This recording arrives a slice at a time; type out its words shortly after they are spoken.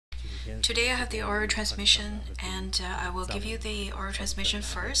Today I have the oral transmission, and I will give you the oral transmission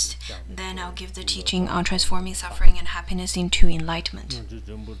first, then I'll give the teaching on transforming suffering and happiness into enlightenment.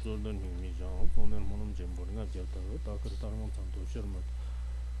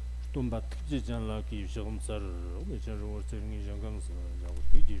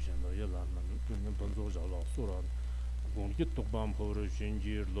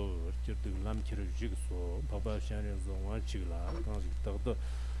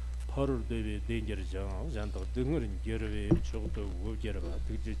 Parur devi danger jang jantak dungur gerwe chogto go gerba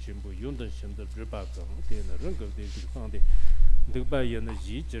tije chimbu yondan shindar driba gang tena rungab de khande digba yana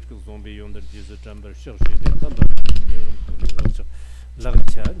ji jerk zombi yondar jiz chamber shirshi de tamba nyorum ko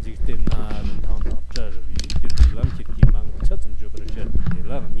lagcha jikte na tang char vi kir lam ki mang chatsum jobra shat de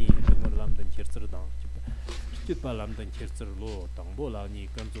la ni dungur lam dan chersir dang kit ba lam dan chersir lo tangbo la ni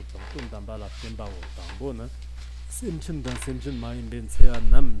kanzo tang tun dan ba la temba wo tangbo na Simchin dan Simchin Mayin Ben Sea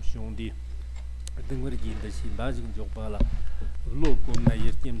Nam Shondi Dingwargi the Shimbajing Jokbala Lokum na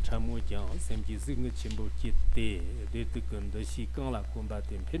Yertim Chamu Jang, Semji Zing Chimbo Kit De Detukun, the Shikala Combat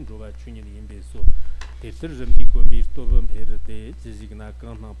in Pendrova Chunin in Beso, the Thursday Combi Stovam Pere de Zigna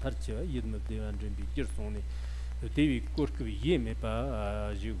Kana Parcha, Yidma de Andrimbi Gersoni, the David Korku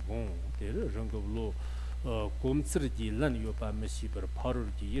Yemepa Jivon, the Rung of Law. Comsrdi lan yopa meshiber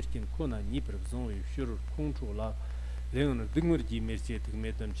parurdi yerkin kona niper zon shur controla leon dingurdi mercier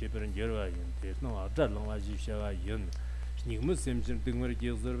metam cheperin gerwa yin te no adar longwa ji shawa yin nigmus semjin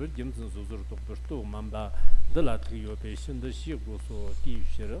dingurdi zerver gemzin zuzur topto mamba de la trio patient de shigoso ti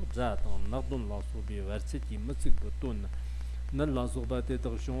shira za ton nadon la sobi verseti mutsik beton nan la soba te de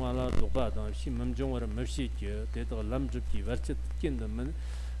shonala doba dan shimam jongwar mevshi ke te de lamjki verset kindamen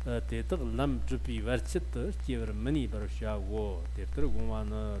Tetak lam jupi varchit kiver mani barshya wo tetar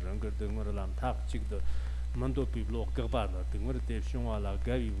gumana rangar dungur lam tak chigda mando piblo gabana dungur te shongwa la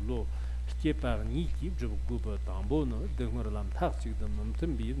gavi lo skepar ni ki jub guba tambo no dungur lam tak chigda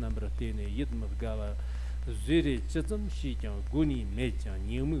mamtum bi namra tene yidma gawa zere chazam shi kyang guni me kyang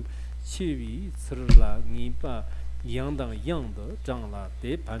nimu chevi sirla nipa yangdang yangda jangla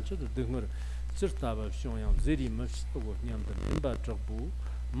te panchad dungur chirtaba shongyang zeri mashto nyamda nimba chakbu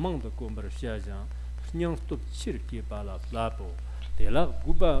Mang the Gomber Shajan, Nyang Stop Chirki Bala Flabo, De la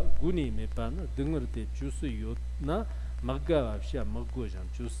Guba Guni Mepan, Dunger de Jusu Yotna, Maga Sha Magojan,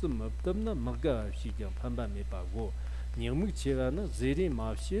 Jusum of Damna, Maga Shigan Pamba Mepago, Nyamuk Chirana, Zeri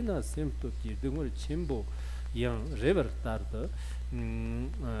Mafshina, Semtoki, Dunger Chimbo, Young River Tarta,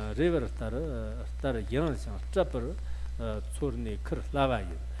 River Tar Yang Trapper, Tsorne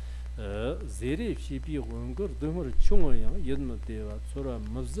Kerlavayan. Zeri shipi gongur dumur chungoyang yedma deva tsora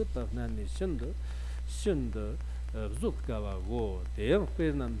mavzipa nani shinda zutkawa go deyang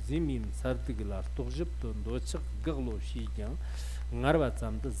pernam zimim sardigilar tukjibto ndochik gaglo shigyang ngarwa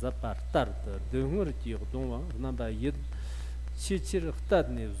tsamda zapar tarda dumur tiyog dongwa namba yed chichir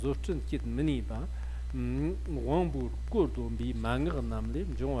htadne zochin kit miniba wangbur gordombi mangag namli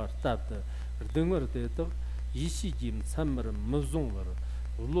jongwar tarda dumur deyta yishigim tsamar mavzongwar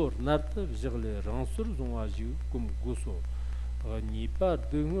Lord Narta Vigile Ransur Zonaju cum Guso Nipa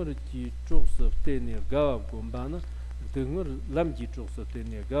Dungur Ki Chokes of Tenia Gav Gombana, Dungur Lamji Chokes of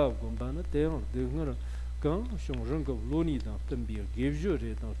Tenia Gav Gombana, Teon Dungur Gan, Shonjung of Loni dans Tumbia, Gavjur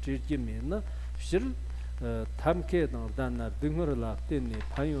dans Chirkimena, Shil Tamke dans Dana Dungur La Tene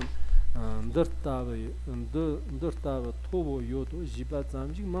Payon, Ndurtava Tobo Yoto, Jiba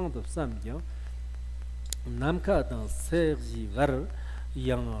Zamji, Mount of Samjan, Namka dans Sergi Var.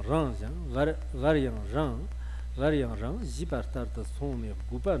 Yang rang var yang rang jibartar de son et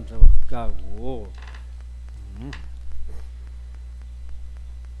guban gago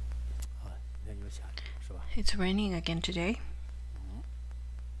It's raining again today.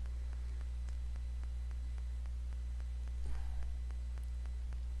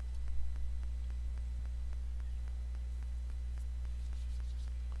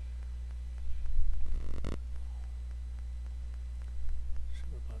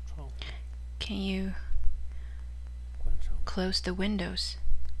 Can you close the windows?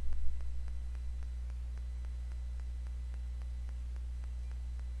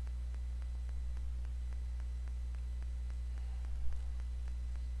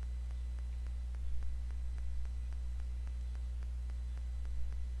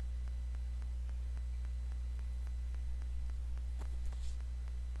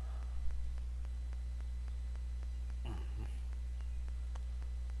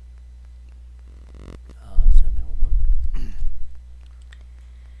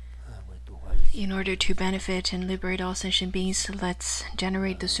 In order to benefit and liberate all sentient beings, let's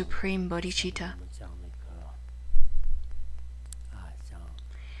generate the supreme bodhicitta.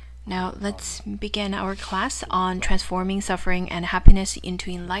 Now let's begin our class on transforming suffering and happiness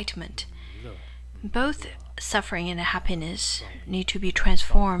into enlightenment. Both suffering and happiness need to be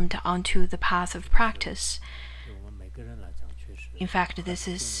transformed onto the path of practice. In fact, this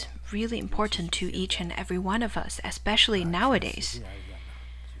is really important to each and every one of us, especially nowadays.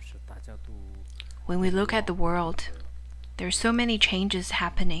 When we look at the world, there are so many changes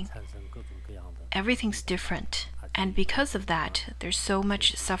happening. Everything's different, and because of that, there's so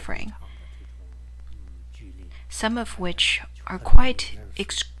much suffering, some of which are quite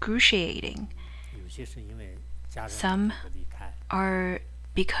excruciating. Some are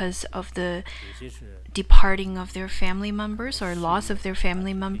because of the departing of their family members or loss of their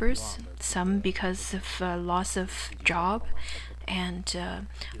family members, some because of loss of job and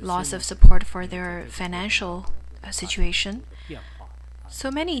loss of support for their financial situation. So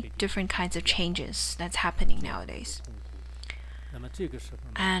many different kinds of changes that's happening nowadays.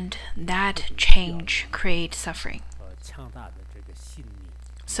 And that change creates suffering.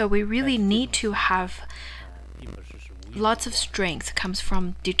 So we really need to have lots of strength comes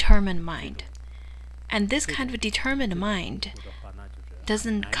from determined mind. And this kind of determined mind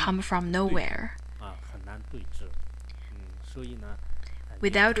doesn't come from nowhere.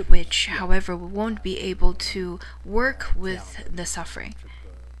 Without which, however, we won't be able to work with the suffering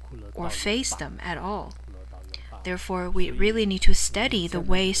or face them at all. Therefore, we really need to study the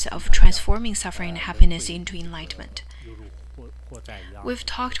ways of transforming suffering and happiness into enlightenment. We've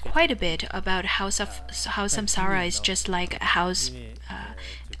talked quite a bit about how samsara is just like a house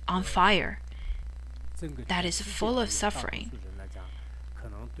on fire that is full of suffering.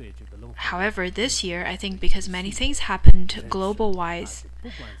 However, this year, I think because many things happened global-wide,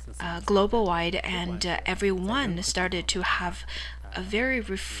 and everyone started to have a very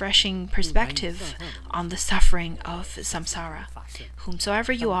refreshing perspective on the suffering of samsara.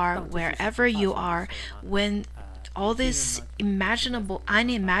 Whomsoever you are, wherever you are, when all these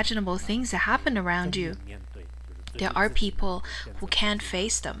unimaginable things that happen around you, there are people who can't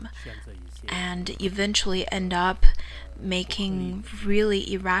face them and eventually end up making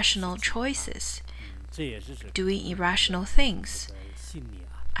really irrational choices, doing irrational things.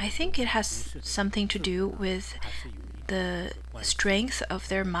 I think it has something to do with the strength of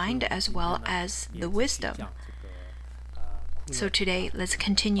their mind as well as the wisdom. So today, let's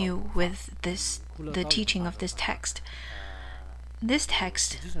continue with the teaching of this text. This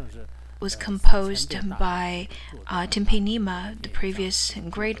text was composed by Tenpe Nima, the previous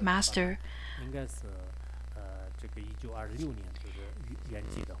great master,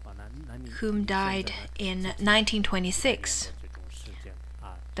 whom died in 1926.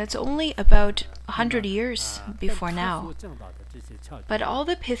 That's only about 100 years before now. But all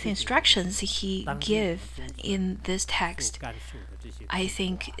the pith instructions he gives in this text, I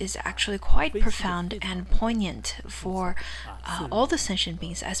think, is actually quite profound and poignant for all the sentient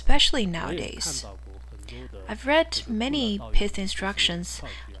beings, especially nowadays. I've read many pith instructions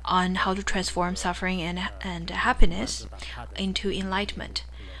on how to transform suffering and happiness into enlightenment,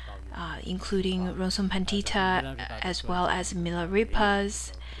 including Ronsum Pandita, as well as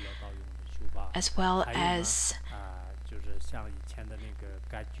Milarepa's, as well as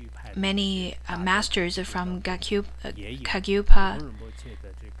many masters from Kagyupa,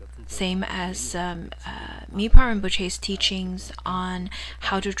 same as Mipa Rinpoche's teachings on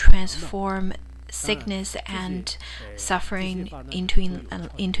how to transform sickness and suffering into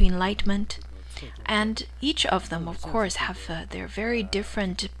enlightenment. And each of them, of course, have their very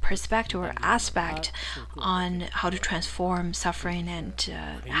different perspective or aspect on how to transform suffering and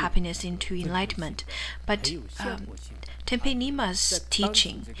happiness into enlightenment. But Tenpe Nima's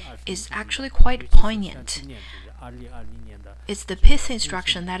teaching is actually quite poignant. It's the pith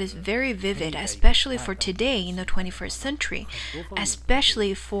instruction that is very vivid, especially for today in the 21st century,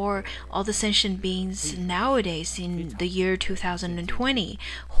 especially for all the sentient beings nowadays in the year 2020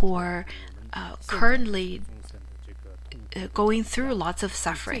 who are currently going through lots of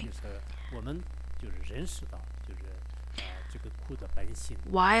suffering.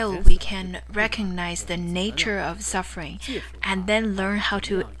 While we can recognize the nature of suffering and then learn how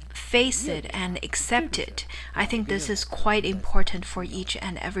to face it and accept it, I think this is quite important for each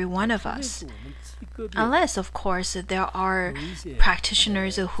and every one of us. Unless, of course, there are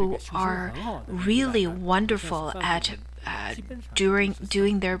practitioners who are really wonderful at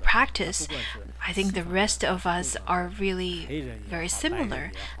doing their practice. I think the rest of us are really very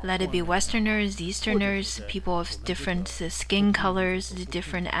similar. Let it be Westerners, Easterners, people of different skin colors,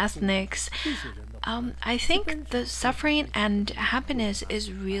 different ethnics. I think the suffering and happiness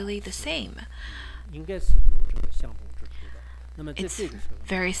is really the same. it's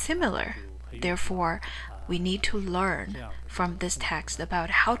very similar. Therefore, we need to learn from this text about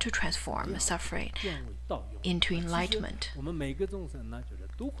how to transform suffering into enlightenment.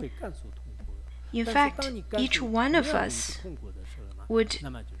 In fact, each one of us would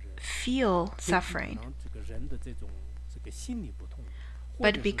feel suffering.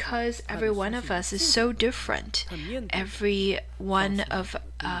 But because every one of us is so different, every one of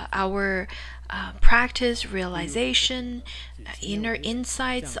our practice, realization, inner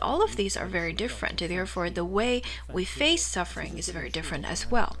insights, all of these are very different. Therefore, the way we face suffering is very different as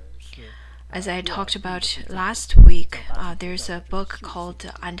well. As I talked about last week, there's a book called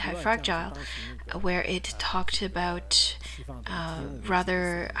Anti-Fragile, where it talked about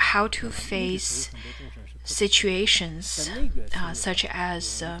rather how to face situations such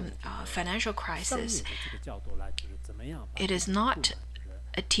as financial crisis. It is not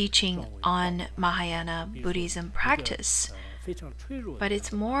a teaching on Mahayana Buddhism practice, but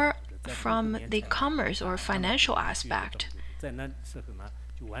it's more from the commerce or financial aspect.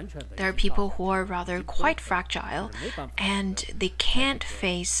 There are people who are rather quite fragile and they can't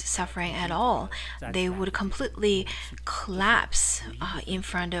face suffering at all. They would completely collapse in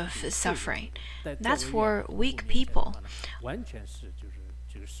front of suffering. That's for weak people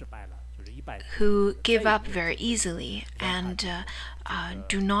who give up very easily and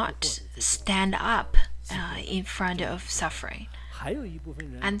do not stand up in front of suffering.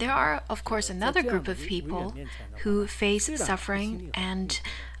 And there are, of course, another group of people who face suffering and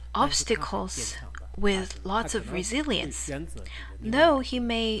obstacles with lots of resilience. Though he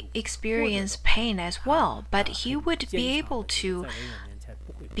may experience pain as well, but he would be able to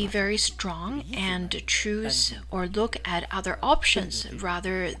be very strong and choose or look at other options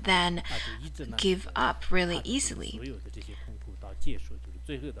rather than give up really easily.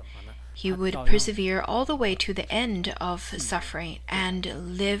 He would persevere all the way to the end of suffering and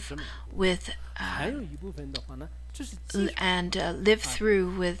live through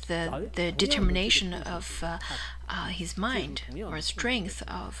with the determination of his mind or strength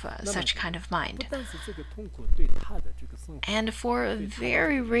of such kind of mind. And for a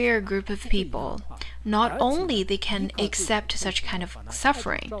very rare group of people, not only they can accept such kind of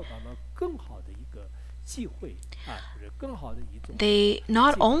suffering, they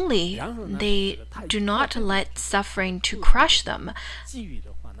do not let suffering to crush them.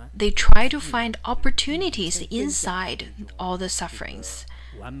 They try to find opportunities inside all the sufferings.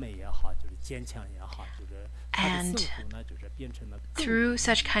 And through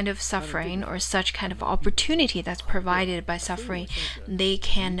such kind of suffering or such kind of opportunity that's provided by suffering, they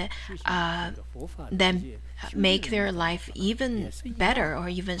can then make their life even better or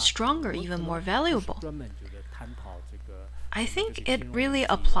even stronger, even more valuable. I think it really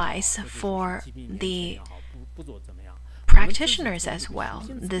applies for the practitioners as well,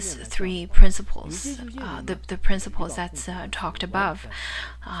 these three principles, the principles that's talked above.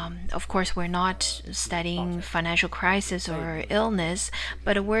 Of course, we're not studying financial crisis or illness,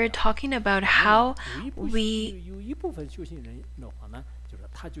 but we're talking about how we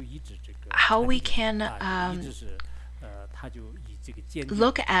can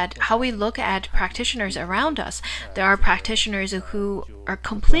look at practitioners around us. There are practitioners who are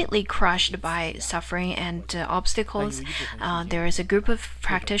completely crushed by suffering and obstacles. There is a group of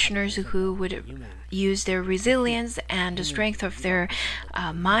practitioners who would use their resilience and the strength of their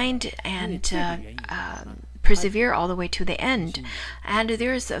mind and persevere all the way to the end. And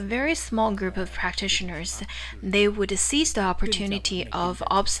there's a very small group of practitioners. They would seize the opportunity of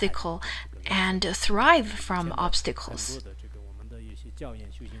obstacle and thrive from obstacles.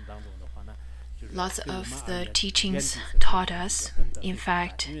 Lots of the teachings taught us, in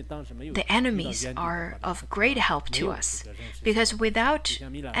fact, the enemies are of great help to us. Because without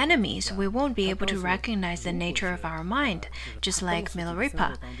enemies, we won't be able to recognize the nature of our mind. Just like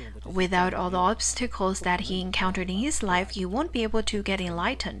Milarepa, without all the obstacles that he encountered in his life, he won't be able to get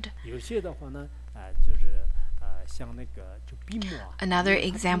enlightened. Another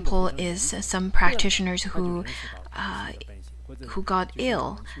example is some practitioners who got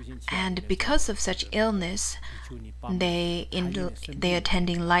ill, and because of such illness, they attend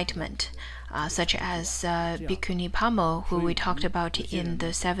enlightenment, such as Bhikkhuni Pamo, who we talked about in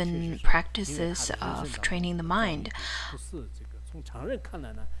the 7 practices of training the mind.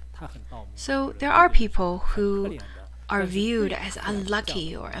 So there are people who are viewed as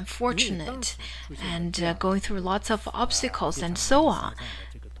unlucky or unfortunate and going through lots of obstacles and so on.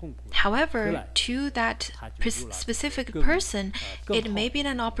 However, to that specific person, it may be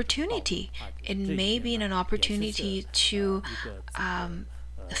an opportunity. It may be an opportunity to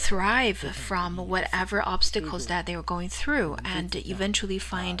thrive from whatever obstacles that they are going through, and eventually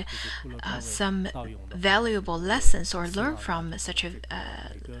find some valuable lessons or learn from such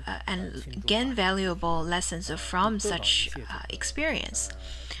and gain valuable lessons from such experience.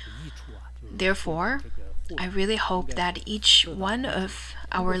 Therefore, I really hope that each one of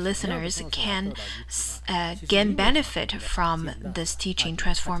our listeners can gain benefit from this teaching,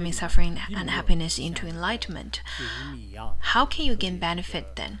 transforming suffering and happiness into enlightenment. How can you gain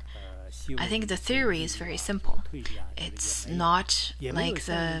benefit then? I think the theory is very simple. It's not like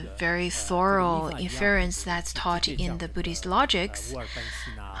the very thorough inference that's taught in the Buddhist logics,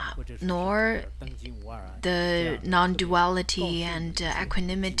 nor the non-duality and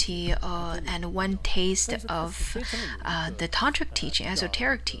equanimity and one taste of the tantric teaching,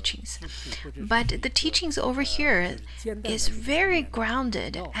 esoteric teachings. But the teachings over here is very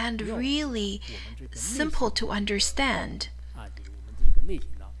grounded and really simple to understand.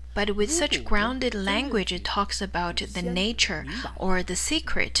 But with such grounded language, it talks about the nature or the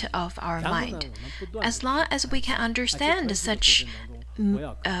secret of our mind. As long as we can understand such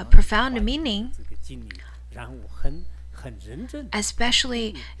profound meaning,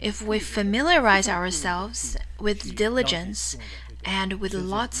 especially if we familiarize ourselves with diligence and with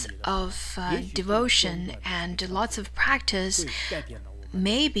lots of devotion and lots of practice,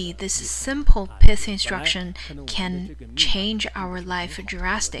 maybe this simple pith instruction can change our life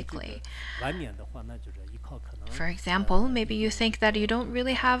drastically. For example, maybe you think that you don't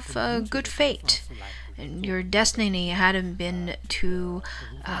really have a good fate, and your destiny hadn't been too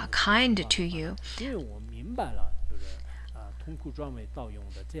kind to you.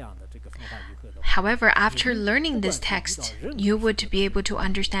 However, after learning this text, you would be able to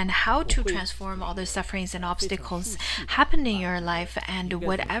understand how to transform all the sufferings and obstacles happen in your life, and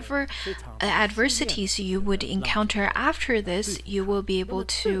whatever adversities you would encounter after this, you will be able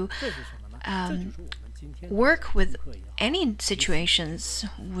to work with any situations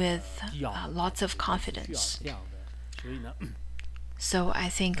with lots of confidence. So I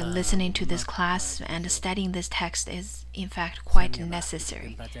think listening to this class and studying this text is in fact quite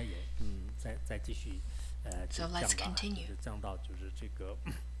necessary. So let's continue.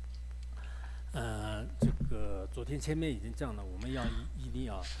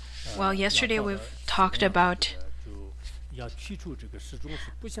 Well, yesterday we've talked about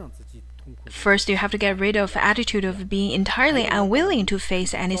first, you have to get rid of the attitude of being entirely unwilling to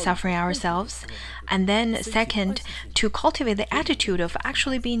face any suffering ourselves. And then second, to cultivate the attitude of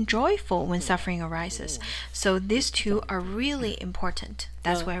actually being joyful when suffering arises. So these two are really important.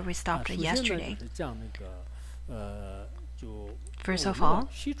 That's where we stopped yesterday. First of all,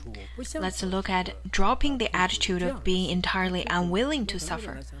 let's look at dropping the attitude of being entirely unwilling to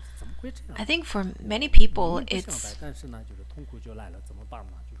suffer. I think for many people,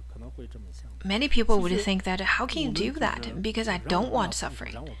 many people would think that, how can you do that? Because I don't want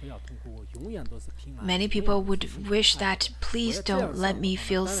suffering. Many people would wish that, please don't let me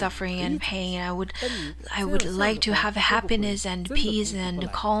feel suffering and pain. I would like to have happiness and peace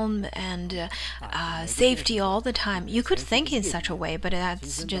and calm and safety all the time. You could think in such a way, but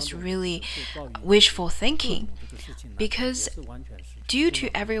that's just really wishful thinking. Because due to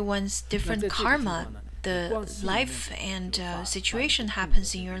everyone's different karma, the life and situation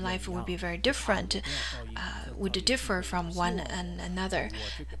happens in your life would be very different, would differ from one and another.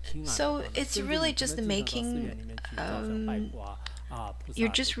 So it's really just making, you're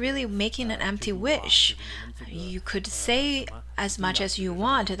just really making an empty wish. You could say as much as you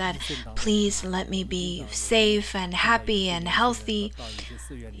want that, please let me be safe and happy and healthy.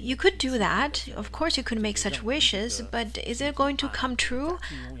 You could do that. Of course, you could make such wishes, but is it going to come true?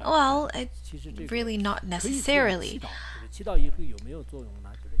 Well, really not necessarily.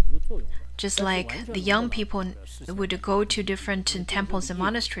 Just like the young people would go to different temples and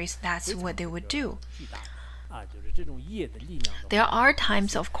monasteries, that's what they would do. There are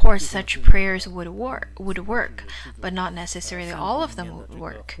times, of course, such prayers would work, but not necessarily all of them would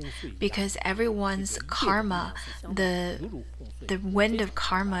work, because everyone's karma, the wind of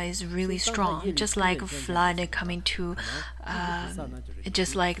karma is really strong, just like a flood coming to,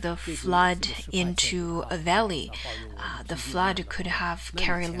 just like the flood into a valley. The flood could have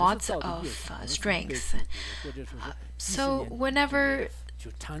carried lots of strength. So whenever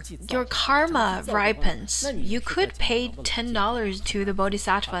your karma ripens, you could pay $10 to the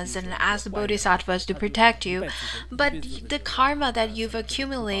bodhisattvas and ask the bodhisattvas to protect you, but the karma that you've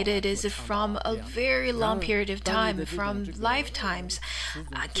accumulated is from a very long period of time, from lifetimes.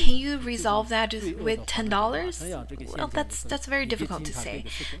 Can you resolve that with $10? Well, that's very difficult to say.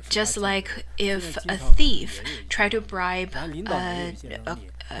 Just like if a thief tried to bribe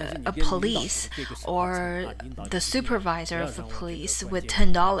a police or the supervisor of the police with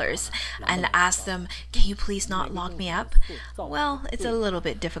 $10 and ask them, "Can you please not lock me up?" Well, it's a little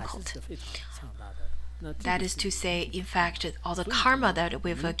bit difficult. That is to say, in fact, all the karma that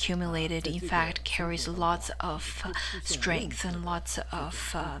we've accumulated, in fact, carries lots of strength and lots of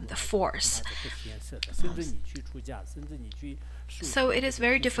force. So it is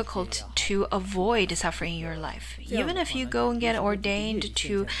very difficult to avoid suffering in your life. Even if you go and get ordained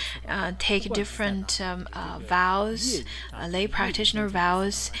to take different vows, lay practitioner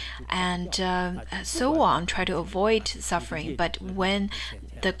vows, and so on, try to avoid suffering. But when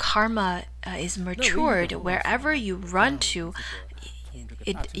the karma is matured, wherever you run to,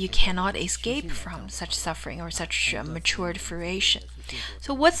 you cannot escape from such suffering or such matured fruition.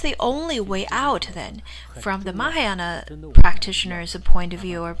 So what's the only way out then? From the Mahayana practitioner's point of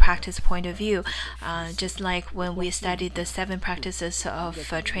view or practice point of view, just like when we studied the 7 practices of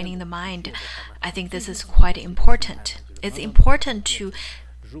training the mind, I think this is quite important. It's important to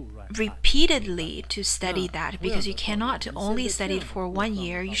repeatedly to study that, because you cannot only study it for 1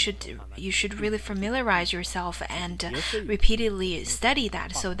 year. You should really familiarize yourself and repeatedly study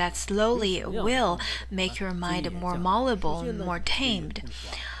that, so that slowly will make your mind more malleable, more tamed.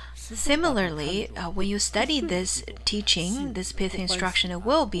 Similarly, when you study this teaching, this fifth instruction, it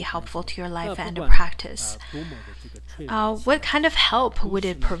will be helpful to your life and practice. What kind of help would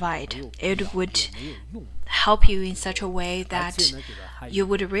it provide? It would help you in such a way that you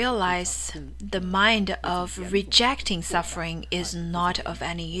would realize the mind of rejecting suffering is not of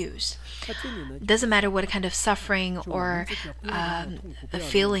any use. It doesn't matter what kind of suffering or the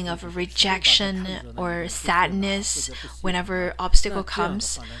feeling of rejection or sadness whenever obstacle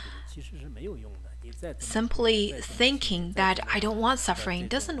comes. Simply thinking that I don't want suffering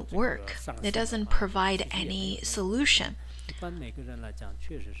doesn't work. It doesn't provide any solution.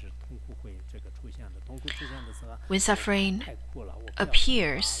 When suffering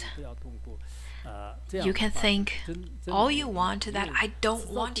appears, you can think all you want that I don't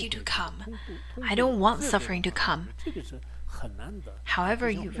want you to come. I don't want suffering to come. However,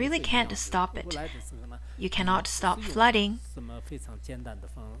 you really can't stop it. You cannot stop flooding.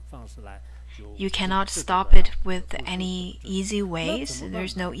 You cannot stop it with any easy ways.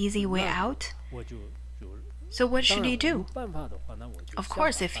 There's no easy way out. So what should you do? Of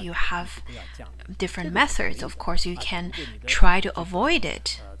course, if you have different methods, of course you can try to avoid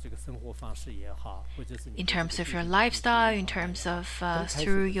it. In terms of your lifestyle, in terms of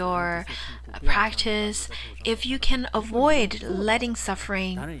through your practice, if you can avoid letting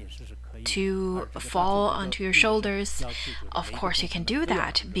suffering to fall onto your shoulders, of course you can do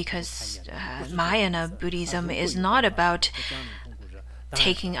that, because Mahayana Buddhism is not about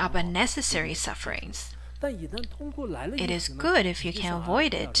taking up unnecessary sufferings. It is good if you can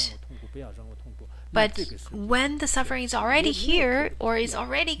avoid it. But when the suffering is already here or is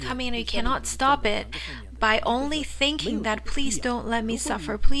already coming and you cannot stop it, by only thinking that please don't let me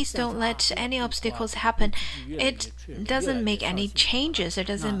suffer, please don't let any obstacles happen, it doesn't make any changes, it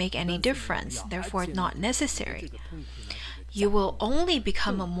doesn't make any difference, therefore it's not necessary. You will only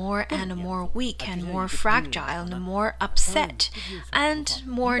become more and more weak and more fragile and more upset and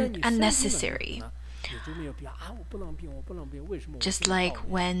more unnecessary. Just like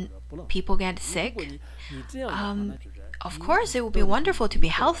when people get sick, of course it would be wonderful to be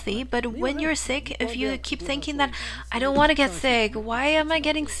healthy, but when you're sick, if you keep thinking that I don't want to get sick, why am I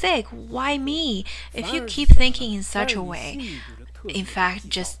getting sick? Why me? If you keep thinking in such a way, in fact,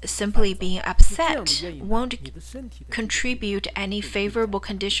 just simply being upset won't contribute any favorable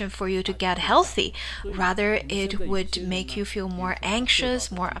condition for you to get healthy. Rather, it would make you feel more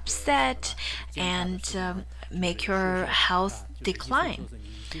anxious, more upset, and make your health decline.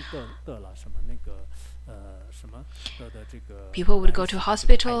 People would go to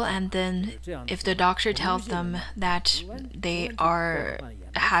hospital, and then if the doctor tells them that they are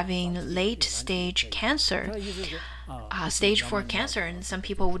having late-stage cancer, stage 4 cancer, and some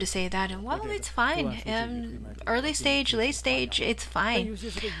people would say that, well, it's fine. Early stage, late stage, it's fine.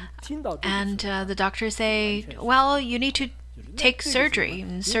 And the doctors say, well, you need to take surgery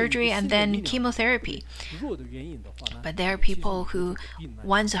and then chemotherapy. But there are people who,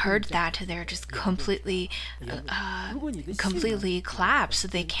 once heard that, they're just completely collapse.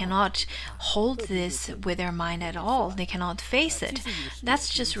 They cannot hold this with their mind at all. They cannot face it. That's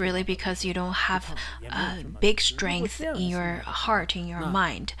just really because you don't have big strength in your heart, in your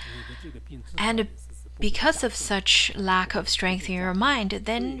mind. And because of such lack of strength in your mind,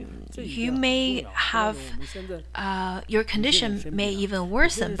 then you may have your condition may even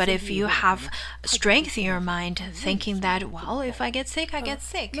worsen. But if you have strength in your mind, thinking that, well, if I get sick, I get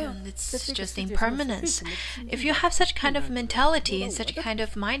sick, and it's just impermanence. If you have such kind of mentality and such kind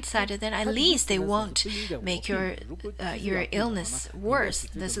of mindset, then at least they won't make your illness worse.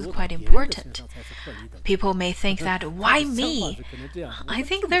 This is quite important. People may think that, why me? I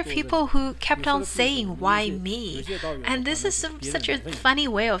think there are people who kept on saying, why me? And this is such a funny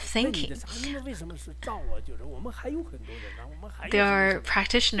way of thinking. There are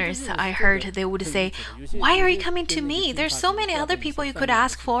practitioners I heard, they would say, why are you coming to me? There's so many other people you could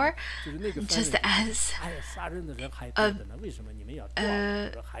ask for. Just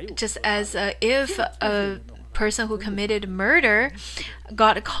as if a person who committed murder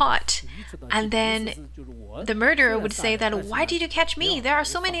got caught, and then the murderer would say that, why did you catch me? There are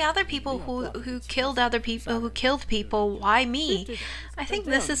so many other people who killed other people, who killed people. Why me? I think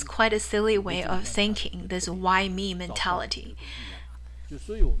this is quite a silly way of thinking, this why me mentality.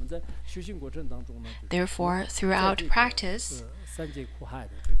 Therefore, throughout practice,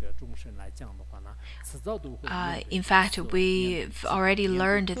 in fact, we've already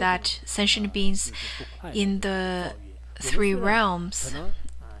learned that sentient beings in the three realms,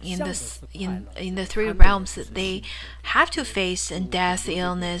 in the three realms, they have to face death,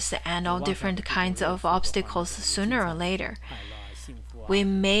 illness, and all different kinds of obstacles sooner or later. We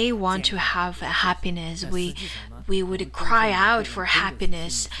may want to have happiness. We would cry out for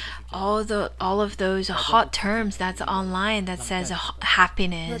happiness. All of those hot terms that's online that says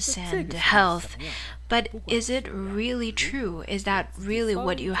happiness and health. But is it really true? Is that really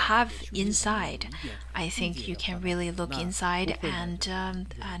what you have inside? I think you can really look inside and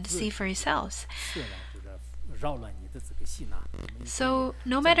see for yourselves. So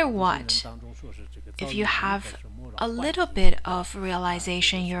no matter what, if you have a little bit of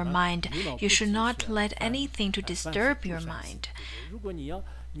realization in your mind, you should not let anything to disturb your mind.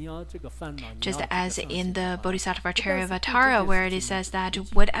 Just as in the Bodhisattva Charyavatara, where it says that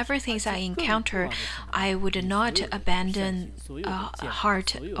whatever things I encounter, I would not abandon a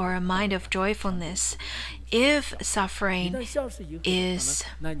heart or a mind of joyfulness. If suffering is,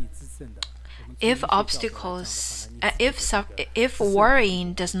 if obstacles, if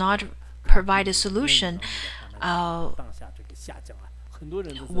worrying does not provide a solution,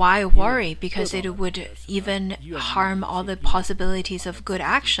 why worry? Because it would even harm all the possibilities of good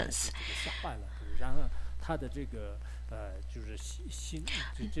actions.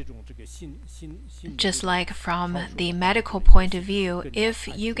 Just like from the medical point of view, if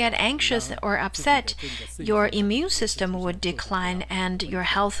you get anxious or upset, your immune system would decline and your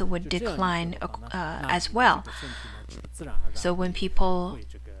health would decline as well. So when people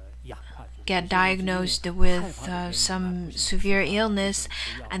get diagnosed with some severe illness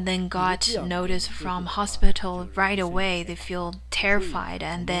and then got notice from hospital right away, they feel terrified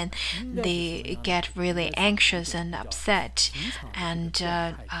and then they get really anxious and upset and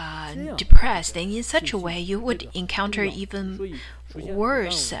depressed. And in such a way, you would encounter even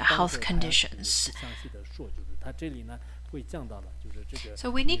worse health conditions. So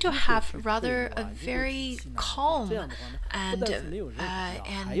we need to have rather a very calm and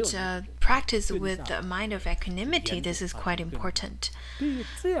practice with a mind of equanimity. This is quite important,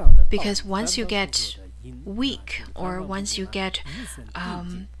 because once you get weak or once you get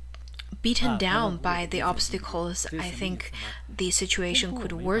beaten down by the obstacles, I think the situation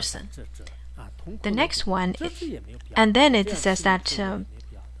could worsen. The next one, and then it says that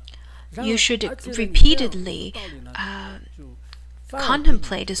you should repeatedly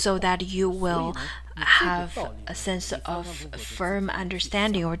contemplate so that you will have a sense of firm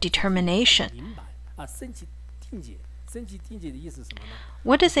understanding or determination.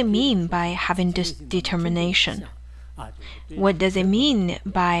 What does it mean by having this determination? What does it mean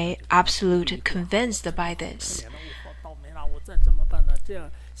by absolute convinced by this?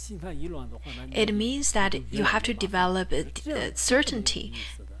 It means that you have to develop certainty.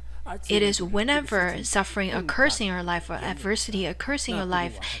 It is whenever suffering occurs in your life or adversity occurs in your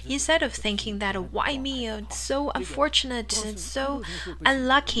life, instead of thinking that, why me, it's so unfortunate, it's so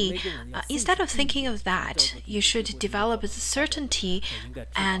unlucky, instead of thinking of that, you should develop certainty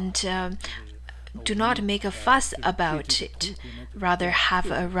and do not make a fuss about it. Rather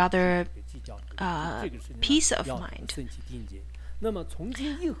have a peace of mind.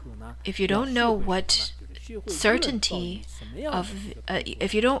 If you don't know what certainty of,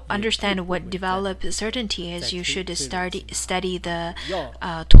 if you don't understand what developed certainty is, you should study the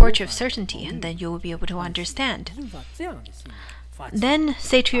torch of certainty, and then you will be able to understand. Then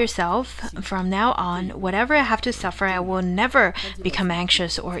say to yourself, from now on, whatever I have to suffer, I will never become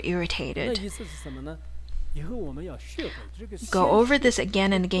anxious or irritated. Go over this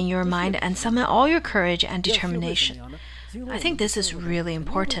again and again in your mind and summon all your courage and determination. I think this is really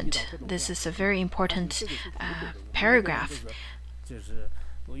important. This is a very important paragraph.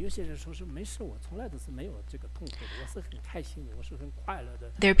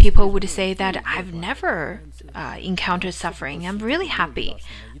 There are people who would say that I've never encountered suffering. I'm really happy.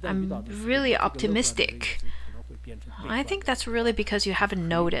 I'm really optimistic. I think that's really because you haven't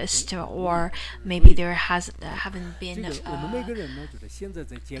noticed, or maybe there haven't been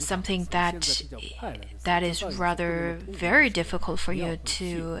something that is rather very difficult for you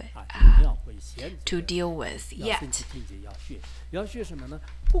to deal with yet.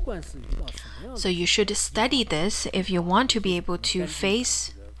 So you should study this if you want to be able to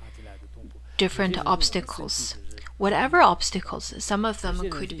face different obstacles. Whatever obstacles, some of them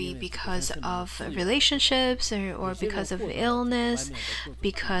could be because of relationships or because of illness,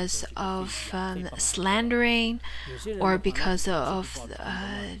 because of slandering, or because of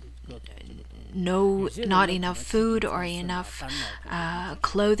not enough food or enough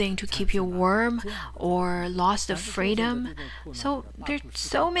clothing to keep you warm, or loss of freedom. So there's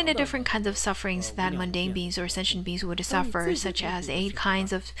so many different kinds of sufferings that mundane beings or sentient beings would suffer, such as 8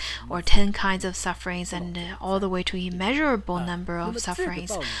 kinds of or 10 kinds of sufferings, and all the way to immeasurable number of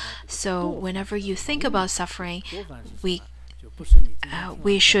sufferings. So whenever you think about suffering, we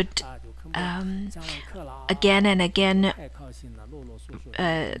should again and again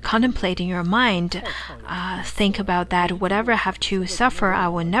contemplate in your mind, think about that whatever I have to suffer, I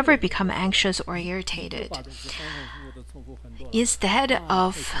will never become anxious or irritated. Instead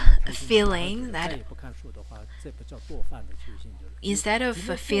of feeling that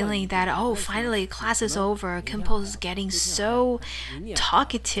oh, finally class is over, Kimpo is getting so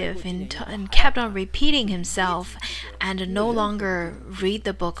talkative and kept on repeating himself and no longer read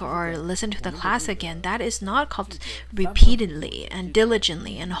the book or listen to the class again, that is not called repeatedly and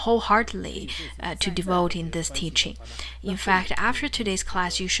diligently and wholeheartedly to devote in this teaching. In fact, after today's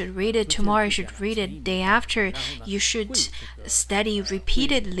class, you should read it, tomorrow you should read it, day after you should study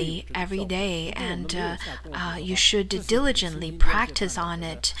repeatedly every day, and you should diligently practice on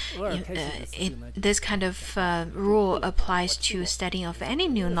it. This kind of rule applies to studying of any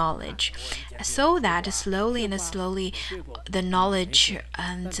new knowledge, so that slowly and slowly the knowledge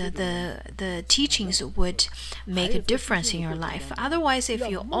and the teachings would make a difference in your life. Otherwise, if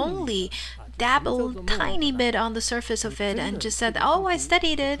you only dabble tiny bit on the surface of it and just said, oh, I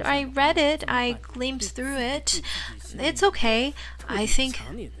studied it, I read it, I glimpsed through it, it's okay, I think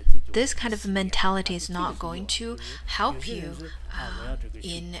this kind of mentality is not going to help you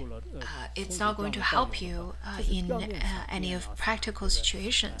in any of practical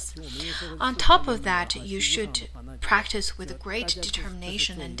situations. On top of that, you should practice with great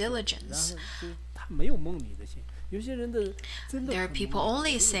determination and diligence. There are people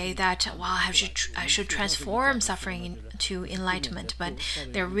only say that, well, I should transform suffering to enlightenment, but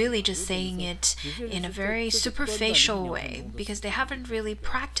they're really just saying it in a very superficial way because they haven't really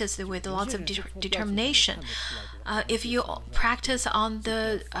practiced it with lots of determination. If you practice on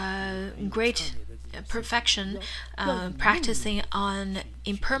the great perfection, practicing on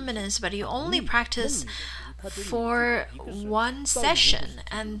impermanence, but you only practice for one session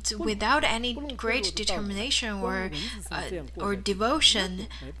and without any great determination or devotion,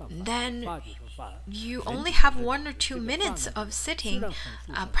 then you only have 1 or 2 minutes of sitting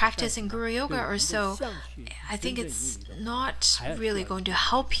practicing Guru Yoga or so. I think it's not really going to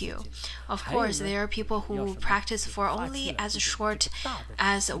help you. Of course, there are people who practice for only as short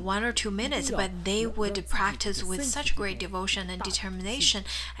as 1 or 2 minutes, but they would practice with such great devotion and determination,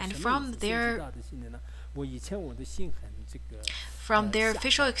 and from their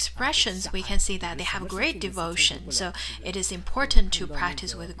facial expressions, we can see that they have great devotion. So it is important to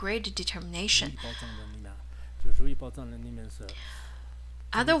practice with great determination.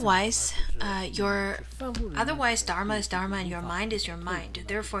 Otherwise, Dharma is Dharma and your mind is your mind.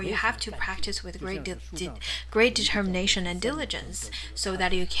 Therefore, you have to practice with great determination and diligence so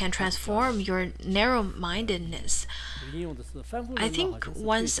that you can transform your narrow-mindedness. I think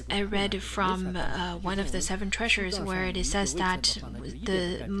once I read from one of the 7 treasures where it says that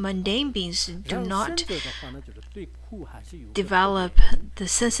the mundane beings do not develop the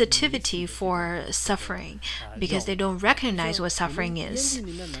sensitivity for suffering because they don't recognize what suffering is.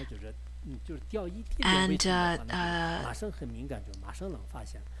 And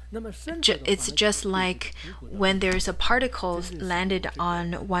it's just like when there's a particle landed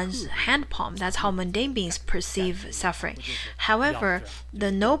on one's hand palm. That's how mundane beings perceive suffering. However,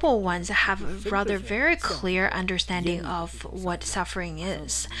 the noble ones have a rather very clear understanding of what suffering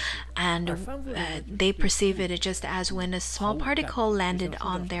is, and they perceive it just as when a small particle landed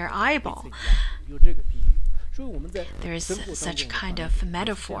on their eyeball. There is such kind of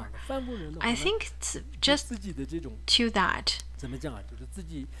metaphor. I think it's just to that.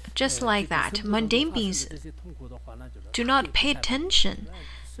 Just like that, mundane beings do not pay attention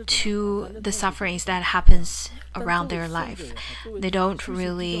to the sufferings that happens around their life. They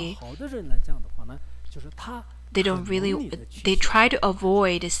try to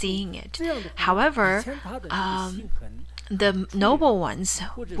avoid seeing it. However, the noble ones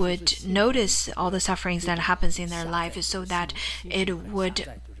would notice all the sufferings that happens in their life so that it would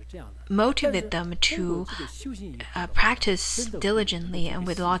motivate them to practice diligently and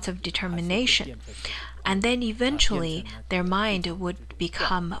with lots of determination. And then eventually their mind would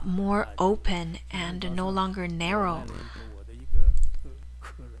become more open and no longer narrow.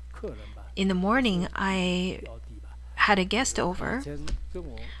 In the morning, I had a guest over.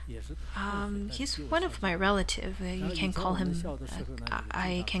 He's one of my relatives. I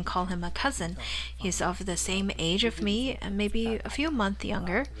can call him a cousin. He's of the same age of me and maybe a few months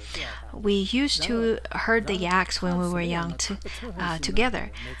younger. We used to herd the yaks when we were young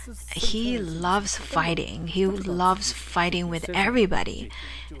together. He loves fighting. He loves fighting with everybody.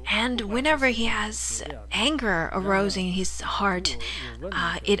 And whenever he has anger arose in his heart,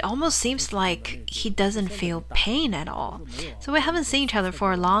 it almost seems like he doesn't feel pain at all. So we haven't seen each other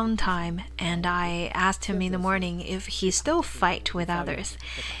for a long time, and I asked him in the morning if he still fight with others.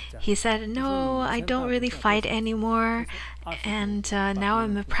 He said, "No, I don't really fight anymore, and now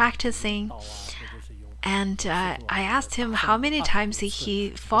I'm practicing." And I asked him how many times he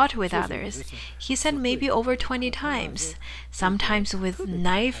fought with others. He said maybe over 20 times, sometimes with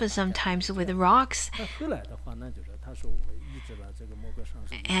knife, sometimes with rocks.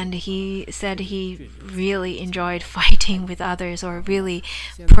 And he said he really enjoyed fighting with others, or really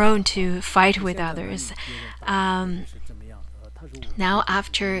prone to fight with others. Now,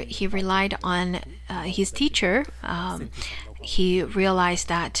 after he relied on his teacher, he realized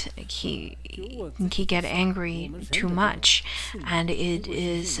that he get angry too much, and it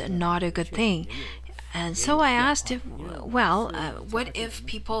is not a good thing. And so I asked him, what if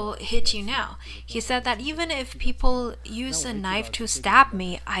people hit you now? He said that even if people use a knife to stab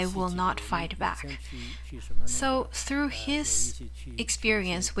me, I will not fight back. So through his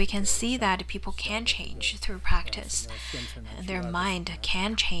experience, we can see that people can change through practice. Their mind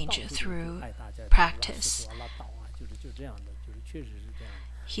can change through practice.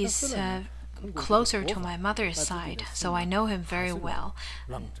 He's closer to my mother's side, so I know him very well.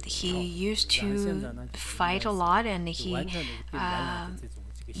 He used to fight a lot, and he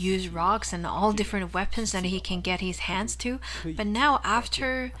used rocks and all different weapons that he can get his hands to. But now,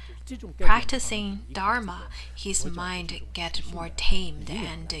 after practicing Dharma, his mind gets more tamed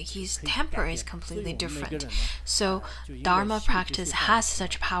and his temper is completely different. So Dharma practice has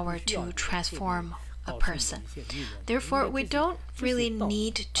such power to transform a person. Therefore, we don't really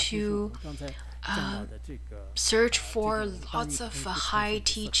need to search for lots of high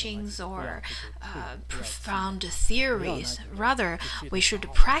teachings or profound theories. Rather, we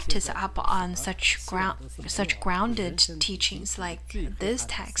should practice up on such grounded teachings like this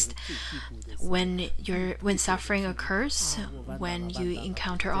text. When suffering occurs, when you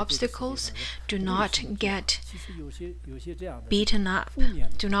encounter obstacles, do not get beaten up.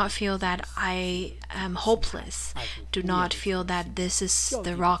 Do not feel that I am hopeless. Do not feel that this is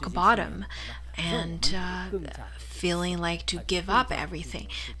the rock bottom and feeling like to give up everything,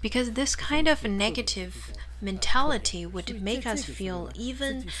 because this kind of negative mentality would make us feel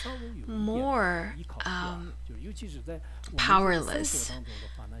even more powerless.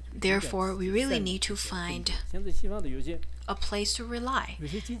 Therefore, we really need to find a place to rely.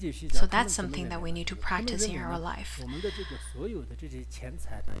 So that's something that we need to practice in our life.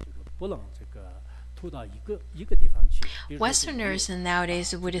 Westerners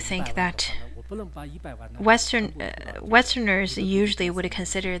nowadays would think that Westerners usually would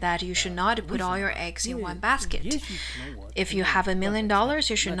consider that you should not put all your eggs in one basket. If you have $1 million,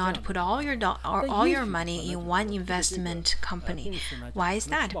 you should not put all your money in one investment company. Why is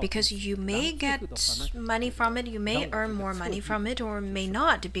that? Because you may get money from it, you may earn more money from it, or may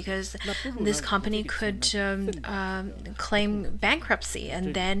not, because this company could claim bankruptcy.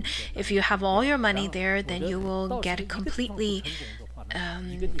 And then if you have all your money there, then you will get completely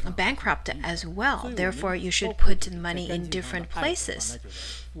bankrupt as well. Therefore, you should put the money in different places.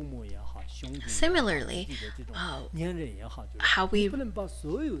 Similarly, how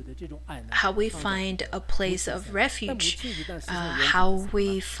we find a place of refuge, how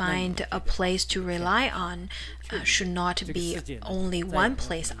we find a place to rely on, should not be only one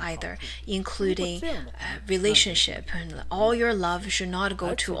place either, including relationship. And all your love should not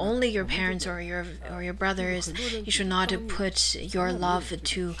go to only your parents or your brothers. You should not put your love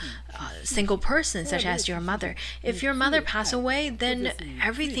to a single person, such as your mother. If your mother passed away, then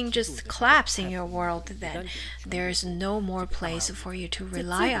everything just collapsed in your world. Then there's no more place for you to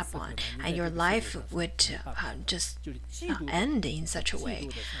rely upon, and your life would just end in such a way.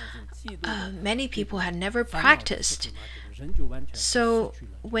 Many people had never practiced. So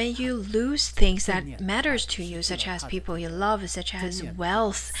when you lose things that matters to you, such as people you love, such as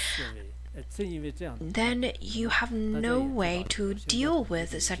wealth, then you have no way to deal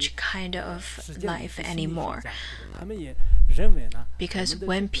with such kind of life anymore. Because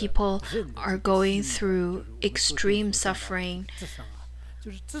when people are going through extreme suffering,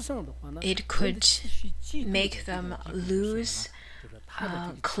 it could make them lose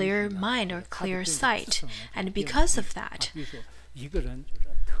clear mind or clear sight. And because of that,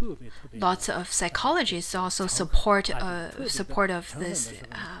 lots of psychologists also support of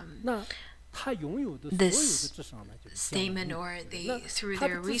this statement, or through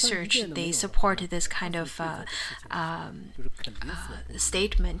their research they support this kind of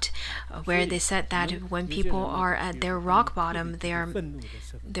statement, where they said that when people are at their rock bottom, their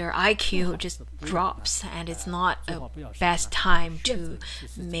IQ just drops, and it's not a best time to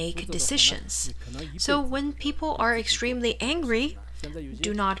make decisions. So when people are extremely angry,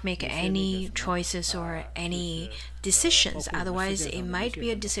 do not make any choices or any decisions. Otherwise, it might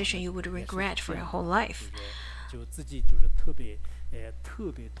be a decision you would regret for your whole life.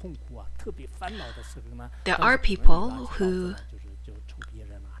 There are people who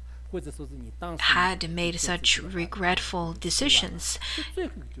had made such regretful decisions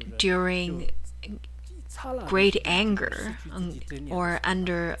during great anger or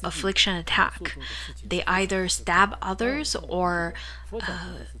under affliction attack. They either stab others or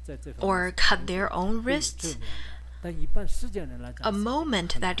cut their own wrists. A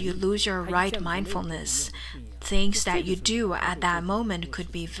moment that you lose your right mindfulness, things that you do at that moment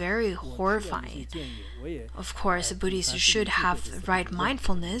could be very horrifying. Of course, Buddhists should have right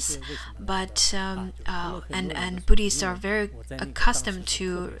mindfulness, but and Buddhists are very accustomed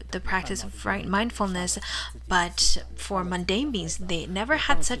to the practice of right mindfulness. But for mundane beings, they never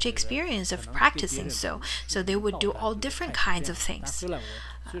had such experience of practicing so they would do all different kinds of things.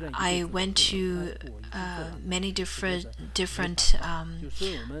 I went to many different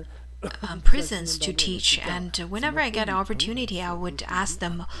prisons to teach, and whenever I get an opportunity, I would ask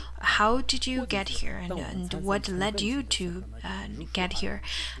them, how did you get here, and what led you to get here?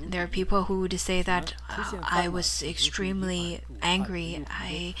 There are people who would say that I was extremely angry,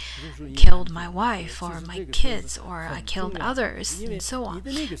 I killed my wife or my kids, or I killed others, and so on.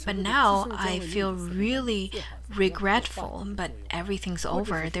 But now I feel really regretful, but everything's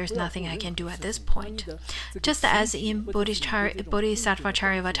over. There's nothing I can do at this point. Just as in Bodhisattva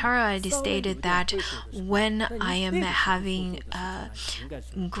Charyavatara, it is stated that when I am having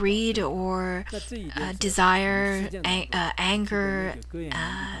greed or desire, anger,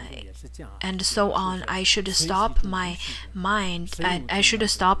 and so on, I should stop my mind. I should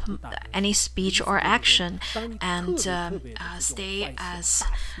stop any speech or action and stay as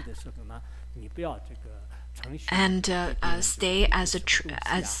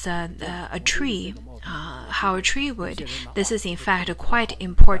a tree, how a tree would. This is in fact quite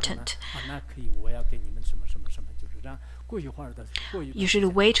important. You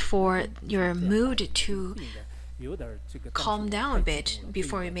should wait for your mood to calm down a bit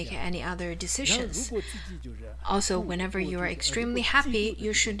before you make any other decisions. Also, whenever you are extremely happy,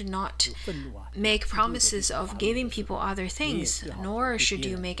 you should not make promises of giving people other things, nor should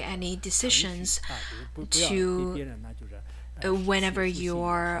you make any decisions to whenever you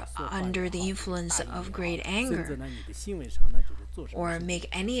are under the influence of great anger, or make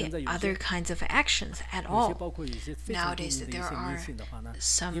any other kinds of actions at all. Nowadays, there are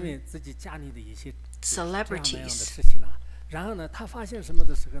some celebrities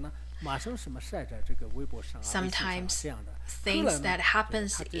sometimes things that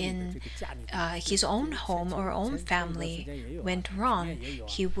happens in his own home or own family went wrong,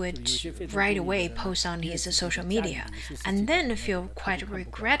 he would right away post on his social media and then feel quite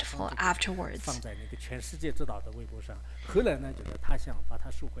regretful afterwards.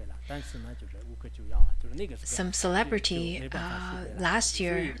 Some celebrity last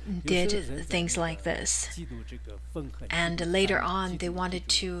year did things like this, and later on they wanted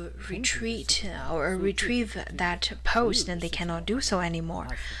to retreat or retrieve that post, and they cannot do so anymore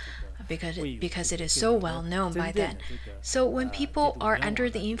because it is so well known by then. So when people are under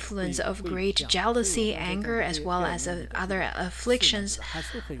the influence of great jealousy, anger, as well as other afflictions,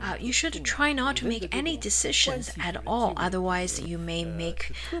 you should try not to make any decisions at all. Otherwise, you may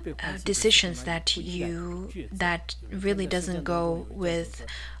make decisions that really doesn't go with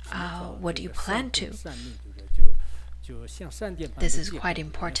what you plan to. This is quite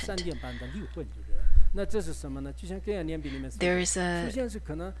important. There is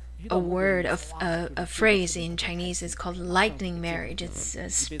a word, a phrase in Chinese. It's called lightning marriage. It's a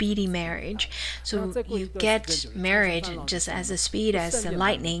speedy marriage. So you get married just as a speed as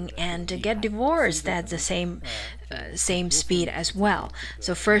lightning, and get divorced at the same speed as well.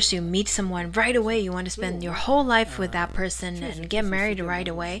 So first you meet someone right away, you want to spend your whole life with that person and get married right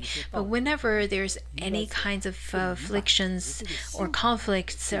away. But whenever there's any kinds of afflictions or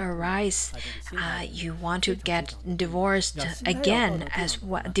conflicts arise, you want to get divorced again as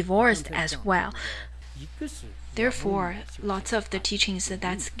well. Therefore, lots of the teachings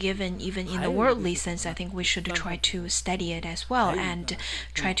that's given, even in the worldly sense, I think we should try to study it as well and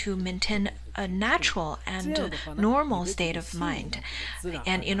try to maintain a natural and normal state of mind.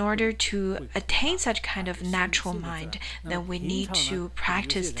 And in order to attain such kind of natural mind, then we need to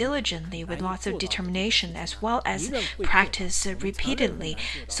practice diligently with lots of determination, as well as practice repeatedly,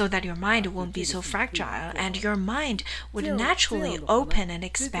 so that your mind won't be so fragile and your mind would naturally open and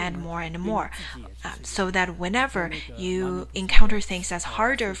expand more and more, so that whenever you encounter things that's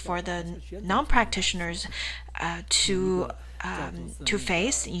harder for the non-practitioners to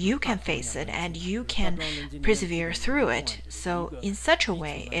face, you can face it and you can persevere through it. So in such a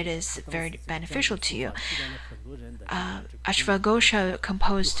way, it is very beneficial to you. Ashvaghosha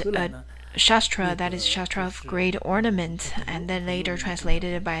composed a Shastra, that is Shastra of Great Ornament, and then later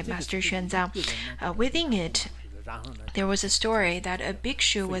translated by Master Xuanzang. Within it, there was a story that a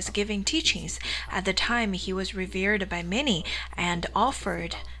bhikshu was giving teachings. At the time, he was revered by many and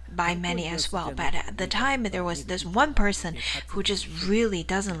offered by many as well. But at the time, there was this one person who just really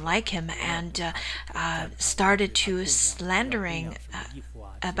doesn't like him and started to slandering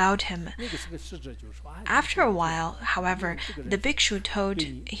about him. After a while, however, the bhikshu told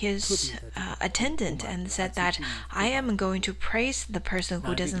his attendant and said that I am going to praise the person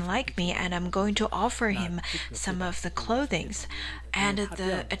who doesn't like me, and I'm going to offer him some of the clothing. And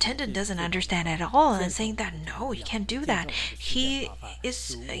the attendant doesn't understand at all and saying that no, you can't do that.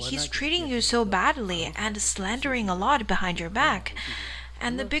 He's treating you so badly and slandering a lot behind your back.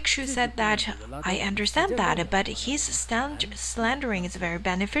 And the bhikshu said that I understand that, but his slandering is very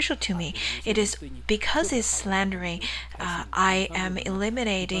beneficial to me. It is because he's slandering, I am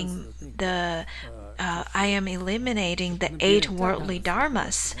eliminating the 8 worldly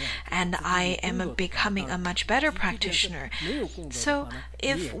dharmas, and I am becoming a much better practitioner. So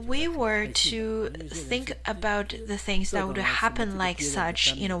if we were to think about the things that would happen like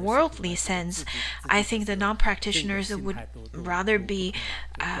such in a worldly sense, I think the non-practitioners would rather be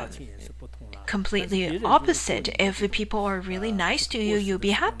completely opposite. If people are really nice to you, you'll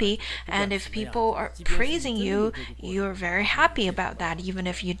be happy, and if people are praising you, you're very happy about that, even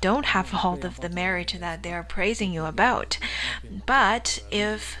if you don't have all of the merit that they are praising you about. But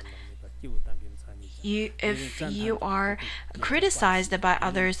if you are criticized by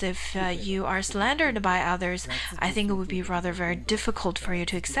others, if you are slandered by others, I think it would be rather very difficult for you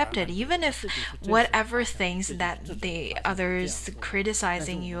to accept it. Even if whatever things that the others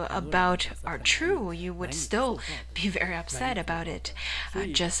criticizing you about are true, you would still be very upset about it.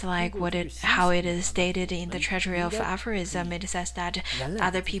 Just like how it is stated in the Treasury of Aphorism, it says that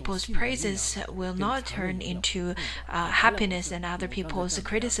other people's praises will not turn into happiness, and other people's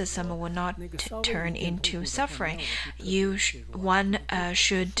criticism will not turn into suffering. One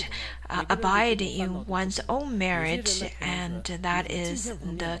should abide in one's own merit, and that is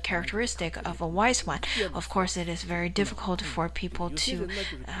the characteristic of a wise one. Of course, it is very difficult for people to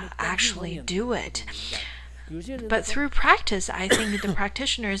actually do it. But through practice, I think the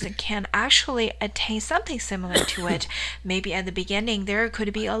practitioners can actually attain something similar to it. Maybe at the beginning there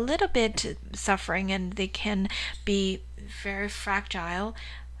could be a little bit suffering, and they can be very fragile.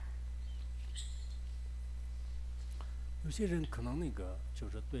 有些人可能就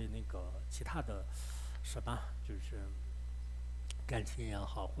是对其他的什么，就是感情也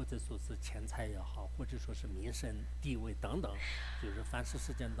好，或者说是钱财也好，或者说是民生地位等等，就是凡是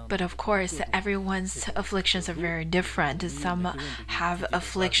世间当中。But of course, everyone's afflictions are very different. Some have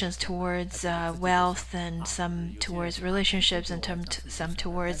afflictions towards wealth, and some towards relationships, and some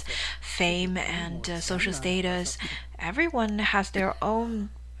towards fame and social status. Everyone has their own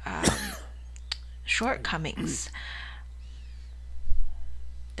shortcomings.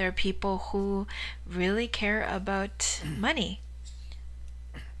 There are people who really care about money.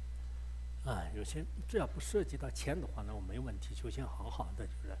 有些只要不涉及到钱的话呢，我没问题，修行很好的。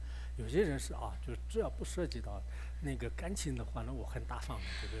就是有些人是就只要不涉及到感情的话呢，我很大方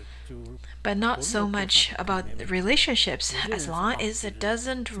的，But not so much about relationships. As long as it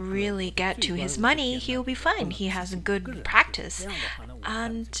doesn't really get to his money, he'll be fine. He has a good practice.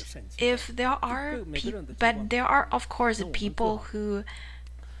 And if there are but there are of course people who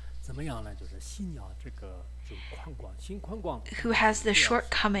怎么样呢？就是心要who has the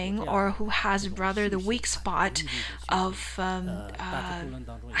shortcoming, or who has rather the weak spot of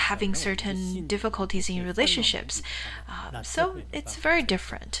having certain difficulties in relationships. So it's very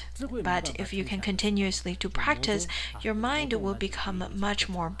different. But if you can continuously to practice, your mind will become much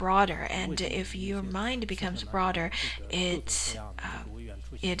more broader. And if your mind becomes broader, it's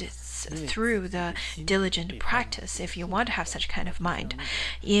through the diligent practice if you want to have such kind of mind.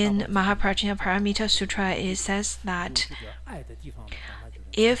 In Mahaprajna Paramita Sutra, it says that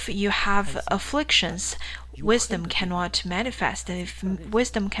if you have afflictions, wisdom cannot manifest. And if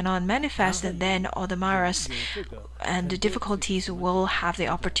wisdom cannot manifest, then all the maras and the difficulties will have the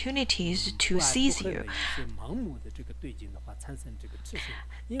opportunities to seize you.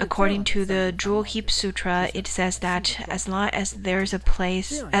 According to the Jewel Heap Sutra, it says that as long as there's a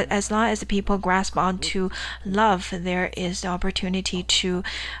place, as long as the people grasp onto love, there is the opportunity to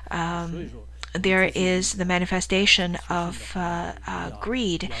there is the manifestation of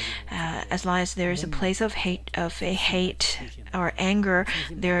greed. As long as there is a place of hate or anger,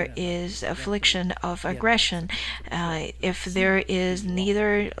 there is affliction of aggression. If there is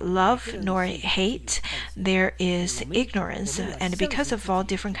neither love nor hate, there is ignorance. And because of all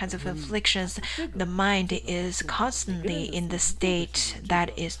different kinds of afflictions, the mind is constantly in the state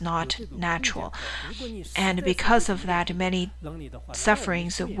that is not natural. And because of that, many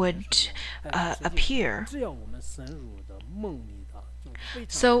sufferings would appear.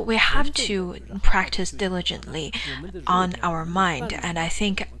 So we have to practice diligently on our mind, and I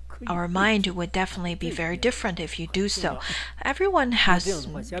think our mind would definitely be very different if you do so. Everyone has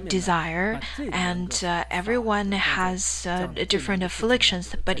desire, and everyone has different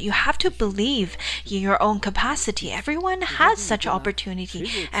afflictions, but you have to believe in your own capacity. Everyone has such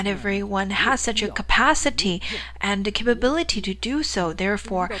opportunity, and everyone has such a capacity and the capability to do so.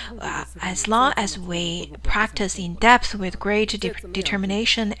 Therefore, as long as we practice in depth with great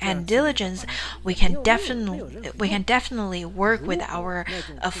determination and diligence, we can definitely work with our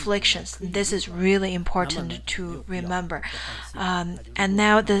afflictions. This is really important to remember. And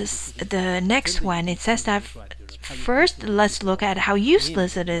now the next one, it says that first let's look at how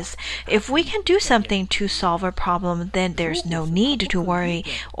useless it is. If we can do something to solve a problem, then there's no need to worry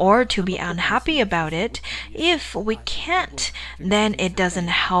or to be unhappy about it. If we can't, then it doesn't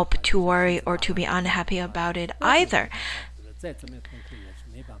help to worry or to be unhappy about it either.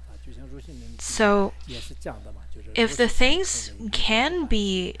 So if the things can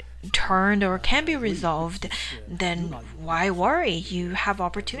be turned or can be resolved, then why worry? You have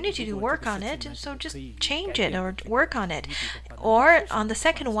opportunity to work on it, so just change it or work on it. Or on the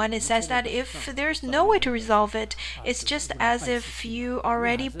second one, it says that if there's no way to resolve it, it's just as if you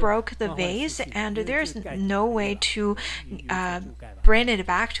already broke the vase and there's no way to bring it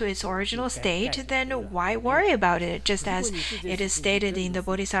back to its original state, then why worry about it? Just as it is stated in the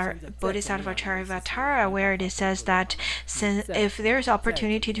Bodhisattva Charivatara, where it says that if there's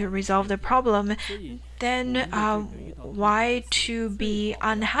opportunity to resolve the problem, then why to be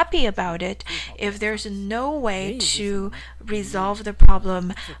unhappy about it? If there's no way to resolve the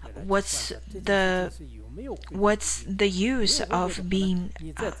problem, what's the use of being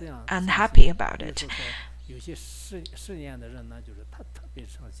unhappy about it?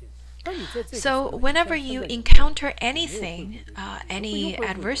 So whenever you encounter anything, any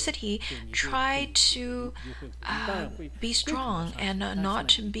adversity, try to be strong and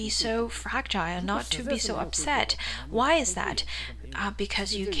not be so fragile, not to be so upset. Why is that?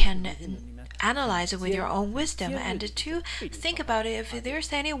 Because you can analyze it with your own wisdom and to think about it if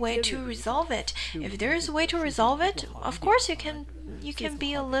there's any way to resolve it. If there is a way to resolve it, of course you can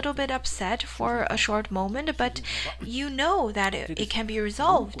be a little bit upset for a short moment, but you know that it can be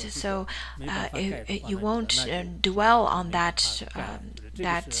resolved. So you won't dwell on that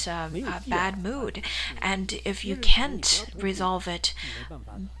bad mood. And if you can't resolve it,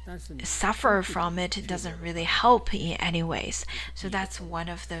 suffer from it, it doesn't really help in any ways. So that's one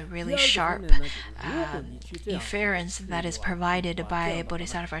of the really sharp inference that is provided by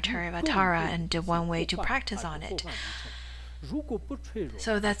Bodhisattva Charyavatara, and one way to practice on it.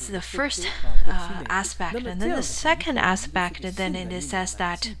 So that's the first aspect. And then the second aspect, then it says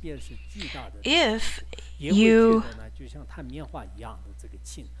that if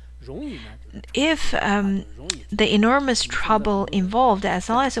the enormous trouble involved, as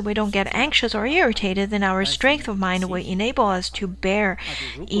long as we don't get anxious or irritated, then our strength of mind will enable us to bear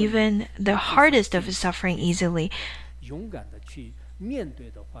even the hardest of suffering easily.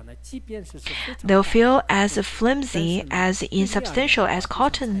 They'll feel as flimsy, as insubstantial as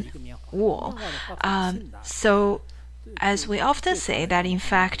cotton wool. So, as we often say, that in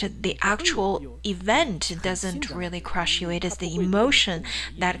fact the actual event doesn't really crush you, it is the emotion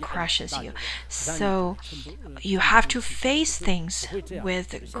that crushes you. So you have to face things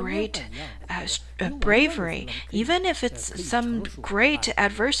with great bravery, even if it's some great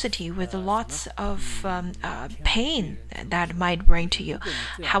adversity with lots of pain that might bring to you.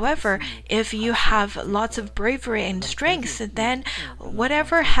 However, if you have lots of bravery and strength, then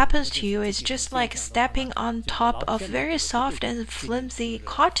whatever happens to you is just like stepping on top of very soft and flimsy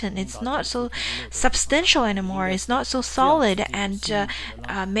cotton. It's not so substantial anymore. It's not so solid, and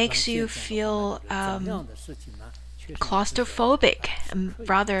makes you feel claustrophobic.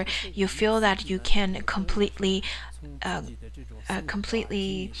 Rather, you feel that you can completely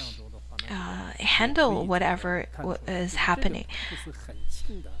handle whatever is happening.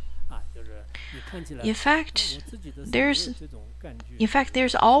 In fact,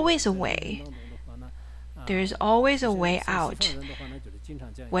 there's always a way. There's always a way out.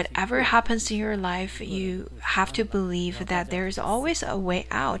 Whatever happens in your life, you have to believe that there is always a way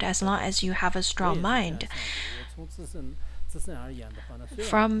out as long as you have a strong mind.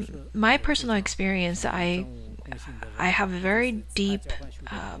 From my personal experience, I have a very deep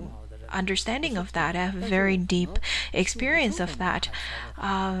understanding of that. I have a very deep experience of that.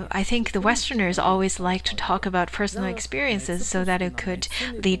 I think the Westerners always like to talk about personal experiences so that it could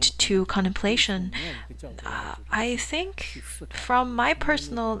lead to contemplation. I think from my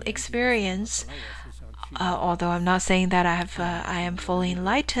personal experience, although I'm not saying that I am fully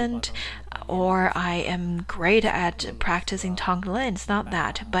enlightened or I am great at practicing Tonglen, it's not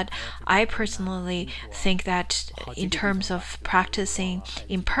that. But I personally think that in terms of practicing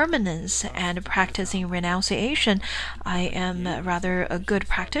impermanence and practicing renunciation, I am rather a good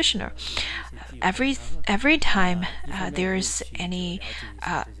practitioner. Every time there's any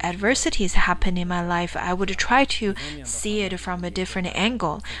adversities happen in my life, I would try to see it from a different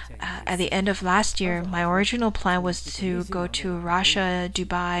angle. At the end of last year, my original plan was to go to Russia,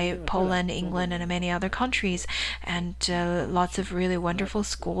 Dubai, Poland, England, and many other countries, and lots of really wonderful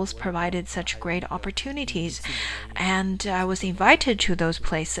schools provided such great opportunities, and I was invited to those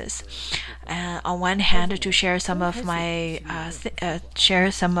places. On one hand, to share some of my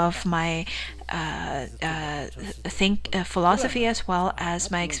philosophy as well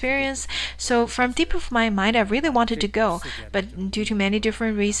as my experience. So from deep of my mind, I really wanted to go, but due to many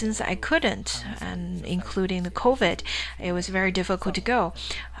different reasons, I couldn't, and including the COVID, it was very difficult to go.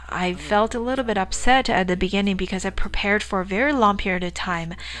 I felt a little bit upset at the beginning because I prepared for a very long period of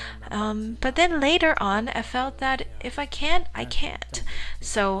time. But then later on, I felt that if I can't, I can't.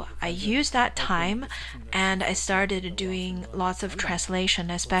 So I used that time and I started doing lots of translation,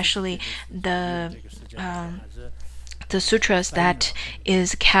 especially the sutras that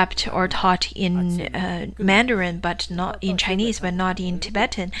is kept or taught in Mandarin, but not in Chinese, but not in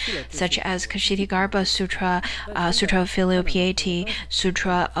Tibetan, such as Kshitigarbha Sutra, Sutra of Filial Piety,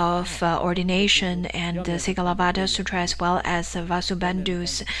 Sutra of Ordination, and the Sigalavada Sutra, as well as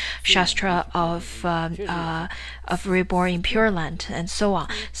Vasubandhu's Shastra of Reborn in Pure Land, and so on.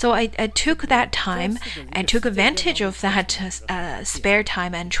 So I took that time and took advantage of that spare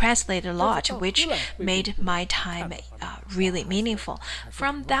time and translated a lot, which made my time really meaningful.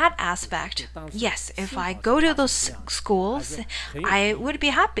 From that aspect, yes, if I go to those schools, I would be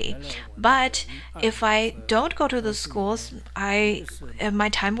happy. But if I don't go to those schools, my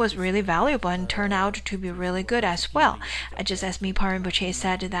time was really valuable and turned out to be really good as well. Just as Mi Rinpoche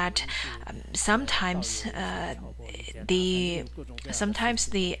said that sometimes the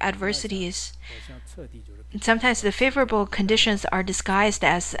adversities, sometimes the favorable conditions are disguised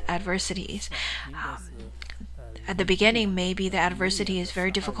as adversities. At the beginning, maybe the adversity is very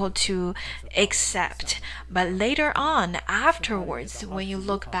difficult to accept, but later on, afterwards, when you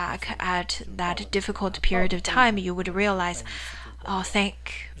look back at that difficult period of time, you would realize, oh,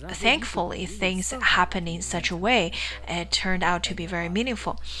 thankfully, things happened in such a way. It turned out to be very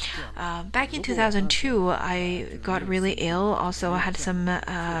meaningful. Back in 2002, I got really ill. Also, I had some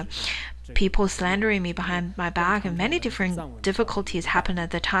people slandering me behind my back, and many different difficulties happened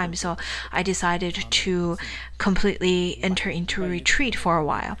at the time. So I decided to completely enter into retreat for a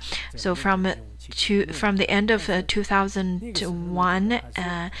while. So from the end of 2001,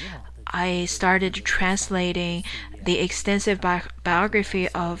 I started translating the extensive biography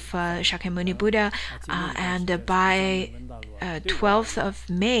of Shakyamuni Buddha, and by 12th of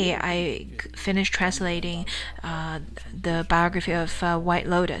May, I finished translating the biography of White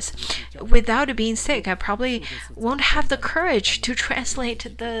Lotus. Without being sick, I probably won't have the courage to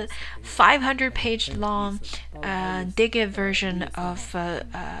translate the 500-page long Dighe version of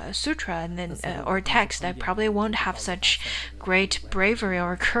sutra and then or text. I probably won't have such great bravery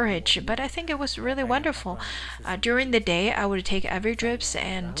or courage, but I think it was really wonderful. During the day, I would take every drips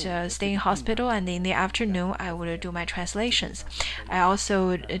and stay in hospital, and in the afternoon, I would do my translations. I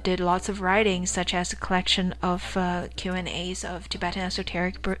also did lots of writing, such as a collection of Q&As of Tibetan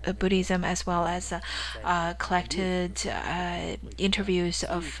esoteric Buddhism, as well as collected interviews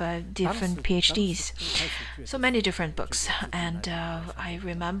of different PhDs. So many different books, and I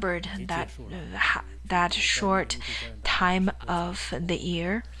remembered that short time of the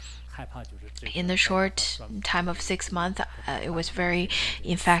year. In the short time of 6 months, it was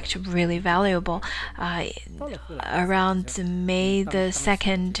in fact, really valuable. Around May the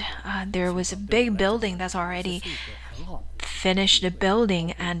 2nd, there was a big building that's already finished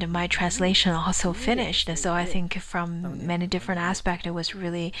building, and my translation also finished. So I think from many different aspects, it was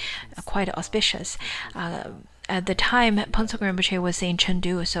really quite auspicious. At the time, Phuntsok Rinpoche was in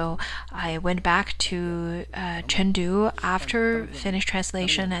Chengdu, so I went back to Chengdu after finished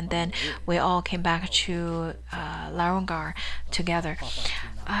translation, and then we all came back to Larungar together.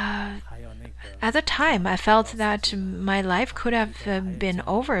 At the time, I felt that my life could have been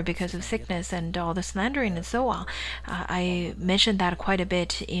over because of sickness and all the slandering and so on. I mentioned that quite a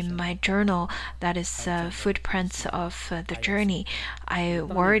bit in my journal, that is Footprints of the Journey. I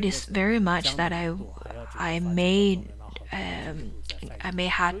worried very much that I may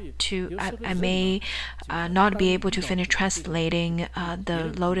not be able to finish translating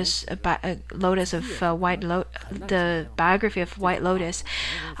the the biography of White Lotus.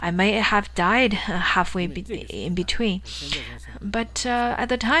 I may have died halfway in between. But at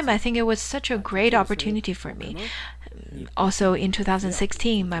the time, I think it was such a great opportunity for me. Also, in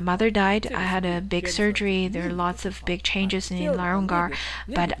 2016, my mother died. I had a big surgery. There are lots of big changes in Larungar,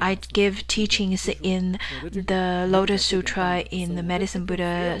 but I give teachings in the Lotus Sutra, in the Medicine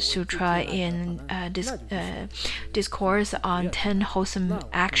Buddha Sutra, in Discourse on 10 Wholesome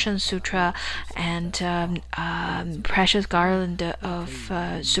Action Sutra, and Precious Garland of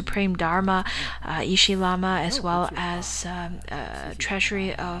Supreme Dharma, Ishi Lama, as well as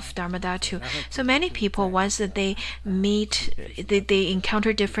Treasury of Dharma Dhatu. So many people, once that they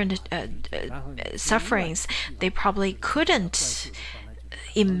encounter different sufferings, they probably couldn't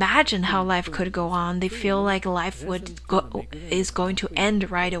imagine how life could go on. They feel like life is going to end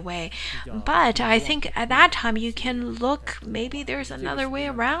right away. But I think at that time you can look, maybe there's another way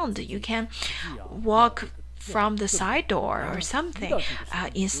around. You can walk from the side door or something,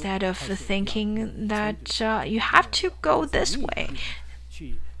 instead of thinking that you have to go this way.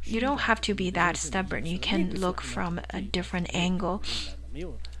 You don't have to be that stubborn. You can look from a different angle.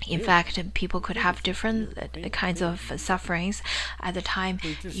 In fact, people could have different kinds of sufferings. At the time,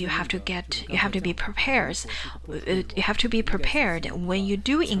 you have to be prepared. You have to be prepared when you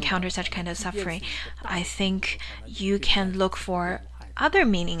do encounter such kind of suffering. I think you can look for other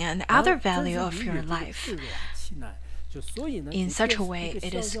meaning and other value of your life. in such a way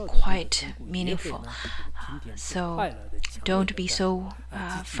it is quite meaningful. So don't be so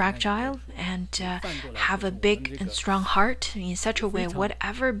fragile, and have a big and strong heart in such a way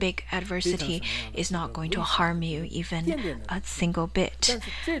whatever big adversity is not going to harm you even a single bit.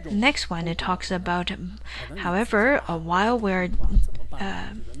 Next one, it talks about, however, while we're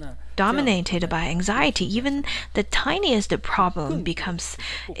dominated by anxiety, even the tiniest problem becomes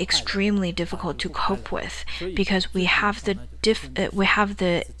extremely difficult to cope with, because we have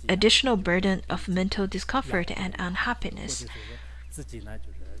the additional burden of mental discomfort and unhappiness.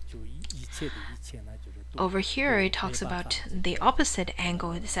 Over here, it talks about the opposite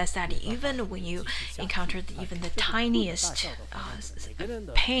angle. It says that even when you encounter even the tiniest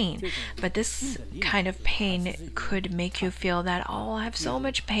pain, but this kind of pain could make you feel that, oh, I have so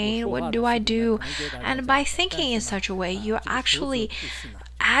much pain, what do I do? And by thinking in such a way, you're actually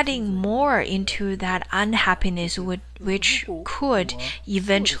adding more into that unhappiness, which could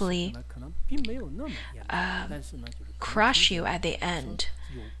eventually crush you at the end.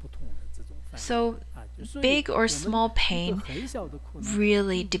 So big or small pain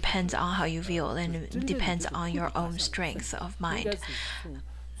really depends on how you feel, and it depends on your own strength of mind.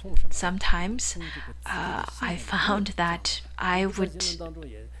 Sometimes I found that I would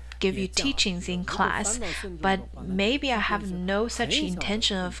give you teachings in class, but maybe I have no such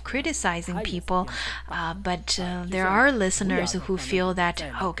intention of criticizing people, but there are listeners who feel that,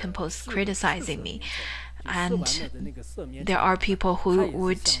 oh, Kenpo's criticizing me. And there are people who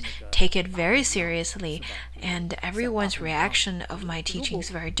would take it very seriously, and everyone's reaction of my teaching is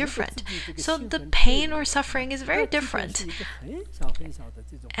very different. So the pain or suffering is very different.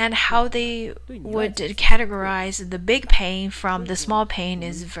 And how they would categorize the big pain from the small pain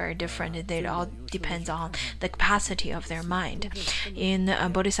is very different. It all depends on the capacity of their mind. In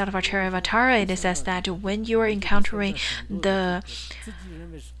Bodhisattva Charyavatara, it says that when you are encountering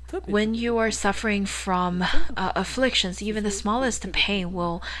when you are suffering from afflictions, even the smallest pain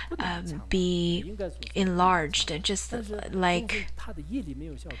will be enlarged, just like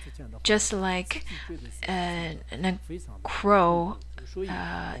a crow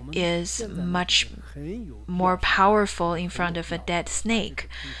is much more powerful in front of a dead snake.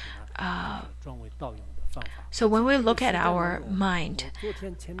 So when we look at our mind,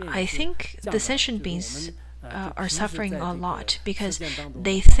 I think the sentient beings are suffering a lot because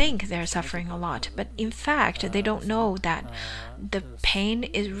they think they're suffering a lot, but in fact they don't know that the pain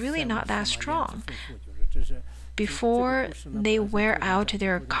is really not that strong. Before they wear out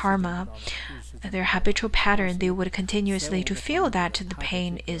their karma, their habitual pattern, they would continuously to feel that the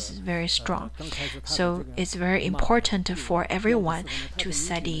pain is very strong. So it's very important for everyone to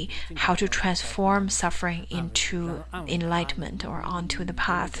study how to transform suffering into enlightenment or onto the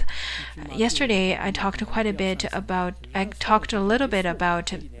path. Yesterday, I talked a little bit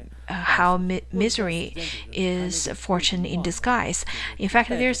about how misery is fortune in disguise. In fact,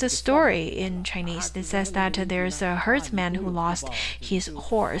 there's a story in Chinese that says that there's a herdsman who lost his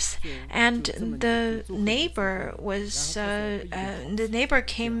horse, and the neighbor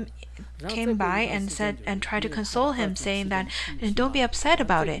came by and tried to console him, saying that don't be upset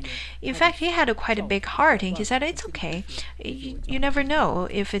about it. In fact, he had quite a big heart, and he said it's okay. You never know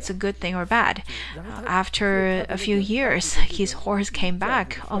if it's a good thing or bad. After a few years, his horse came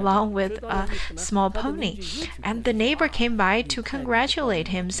back along with a small pony, and the neighbor came by to congratulate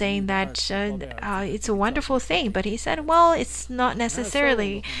him, saying that it's a wonderful thing. But he said, well, it's not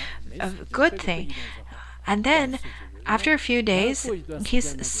necessarily a good thing. And then after a few days,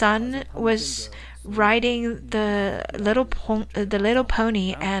 his son was riding the little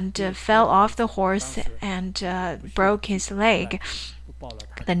pony and fell off the horse and broke his leg.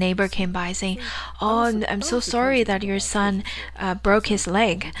 The neighbor came by saying, "Oh, I'm so sorry that your son broke his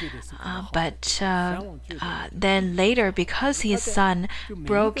leg." But then later, because his son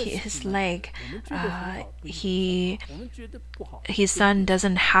broke his leg, his son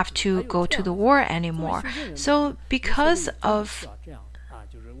doesn't have to go to the war anymore. So because of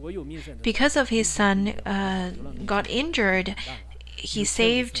his son got injured, he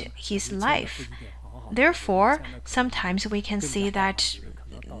saved his life. Therefore, sometimes we can see that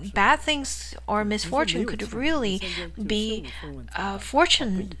bad things or misfortune could really be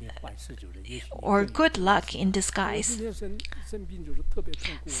fortune or good luck in disguise.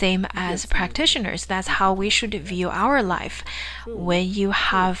 Same as practitioners, that's how we should view our life. When you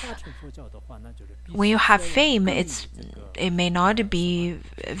have fame, it may not be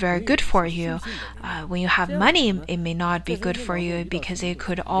very good for you. When you have money, it may not be good for you because it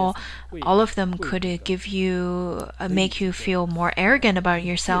could all of them could give you make you feel more arrogant about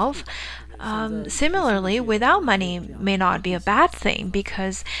yourself. Similarly, without money may not be a bad thing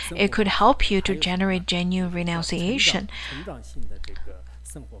because it could help you to generate genuine renunciation.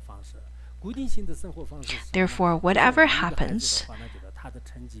 Therefore, whatever happens,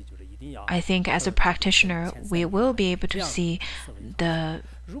 I think as a practitioner, we will be able to see the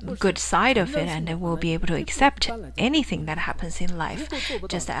good side of it and we'll be able to accept anything that happens in life.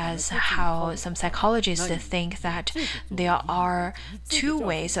 Just as how some psychologists think that there are two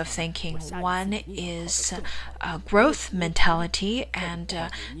ways of thinking. One is growth mentality,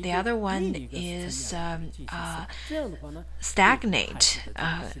 and the other one is stagnate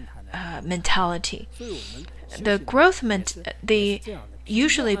mentality. The growth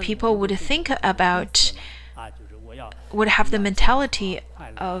usually people would have the mentality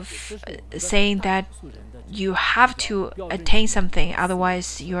of saying that you have to attain something,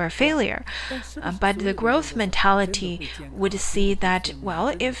 otherwise you're a failure. But the growth mentality would see that,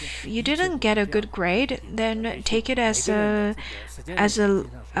 well, if you didn't get a good grade, then take it as an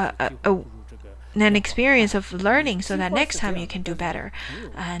experience of learning so that next time you can do better.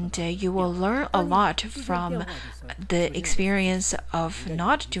 And you will learn a lot from the experience of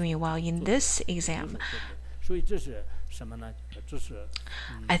not doing well in this exam.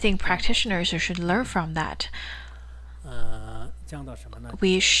 I think practitioners should learn from that.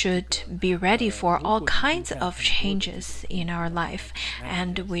 We should be ready for all kinds of changes in our life,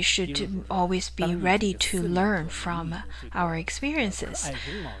 and we should always be ready to learn from our experiences,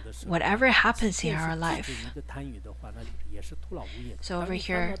 whatever happens in our life. So over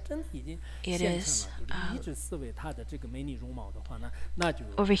here, it is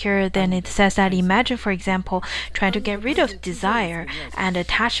over here. Then it says that imagine, for example, trying to get rid of desire and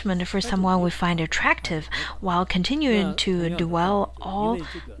attachment for someone we find attractive, while continuing to dwell on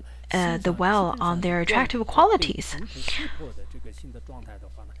their attractive qualities.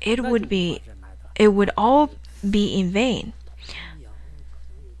 It would all be in vain.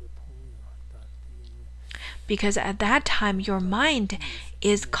 Because at that time, your mind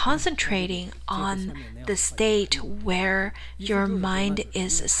is concentrating on the state where your mind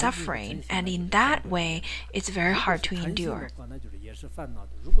is suffering, and in that way, it's very hard to endure.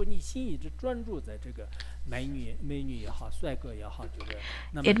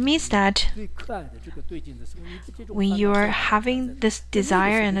 It means that when you're having this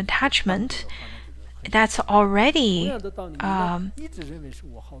desire and attachment, that's already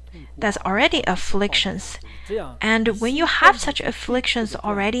afflictions. And when you have such afflictions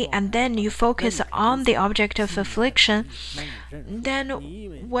already, and then you focus on the object of affliction,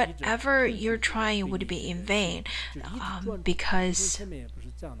 then whatever you're trying would be in vain, because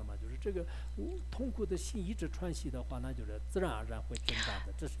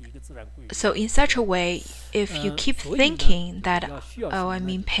so in such a way, if you keep thinking that, oh, I'm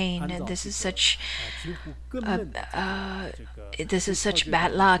in pain, and this is such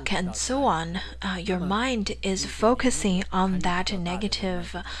bad luck, and so on, your mind is focusing on that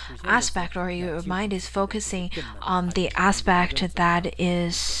negative aspect, or your mind is focusing on the aspect that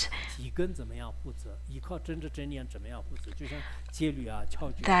is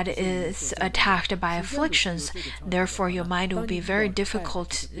attacked by afflictions. Therefore, your mind will be very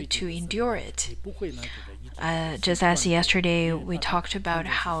difficult to endure it. Just as yesterday we talked about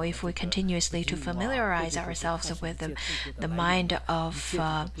how if we continuously to familiarize ourselves with the mind of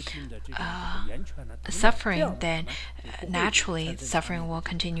suffering, then naturally suffering will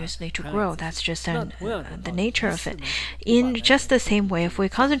continuously to grow. That's just the nature of it. In just the same way, if we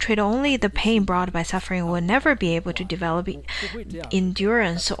concentrate only the pain brought by suffering, we'll never be able to develop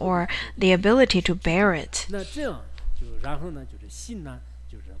endurance or the ability to bear it.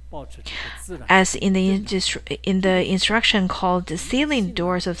 As in the instruction called the sealing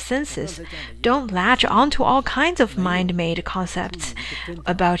doors of senses, don't latch onto all kinds of mind-made concepts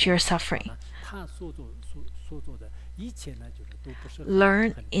about your suffering.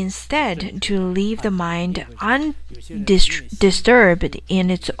 Learn instead to leave the mind undisturbed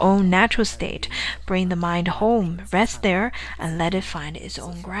in its own natural state. Bring the mind home, rest there, and let it find its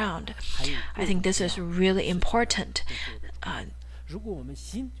own ground. I think this is really important.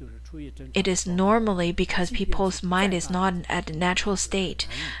 It is normally because people's mind is not at a natural state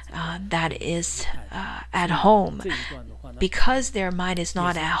that is at home. Because their mind is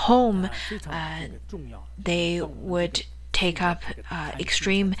not at home, they would take up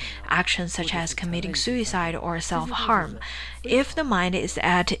extreme actions such as committing suicide or self-harm. If the mind is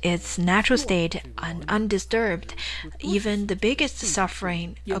at its natural state and undisturbed, even the biggest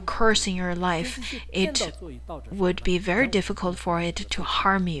suffering occurs in your life, it would be very difficult for it to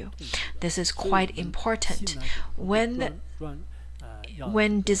harm you. This is quite important. When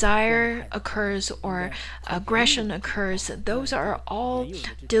when desire occurs or aggression occurs, those are all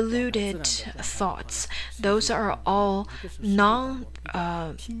deluded thoughts. Those are all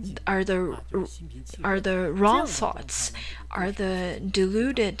are the wrong thoughts, are the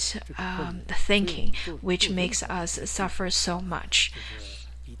deluded thinking, which makes us suffer so much.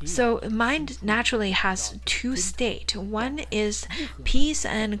 So mind naturally has two states. One is peace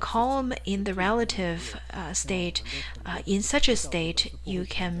and calm in the relative state. In such a state, you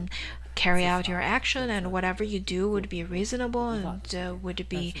can carry out your action, and whatever you do would be reasonable and would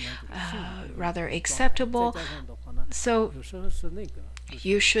be rather acceptable. So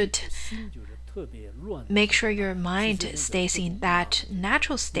you should make sure your mind stays in that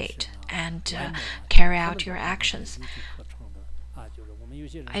natural state and carry out your actions.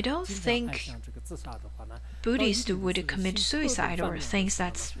 I don't think Buddhists would commit suicide or things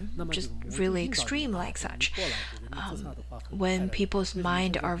that's just really extreme like such. When people's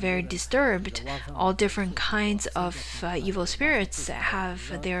mind are very disturbed, all different kinds of evil spirits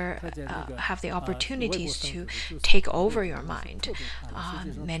have the opportunities to take over your mind.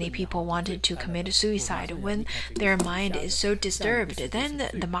 Many people wanted to commit suicide when their mind is so disturbed. Then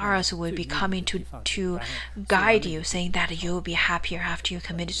the Maras would be coming to guide you, saying that you will be happier after you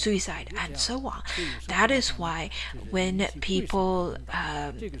commit suicide, and so on. That is why when people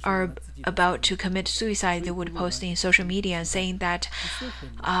are about to commit suicide, they would post in social media saying that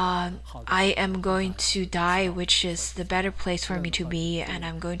I am going to die, which is the better place for me to be, and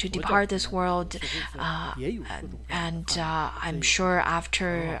I'm going to depart this world, and I'm sure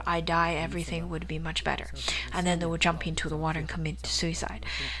after I die everything would be much better. And then they would jump into the water and commit suicide.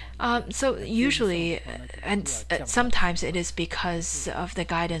 So usually, and sometimes it is because of the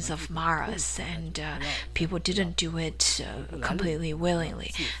guidance of Maras, and people didn't do it completely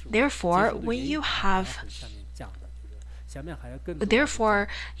willingly. Therefore,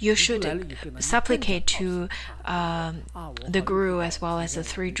 you should supplicate to the Guru as well as the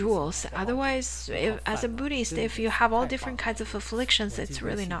three jewels. Otherwise, as a Buddhist, if you have all different kinds of afflictions, it's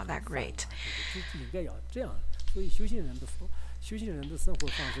really not that great.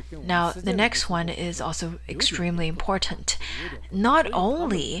 Now, the next one is also extremely important. Not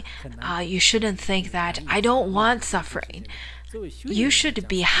only you shouldn't think that I don't want suffering. You should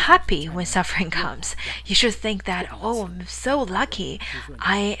be happy when suffering comes. You should think that, oh, I'm so lucky.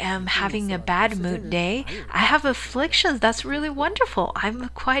 I am having a bad mood day. I have afflictions. That's really wonderful. I'm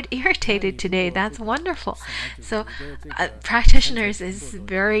quite irritated today. That's wonderful. So practitioners is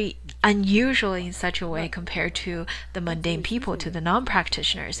very unusual in such a way compared to the mundane people, to the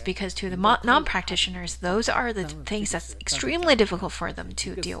non-practitioners, because to the non-practitioners, those are the things that's extremely difficult for them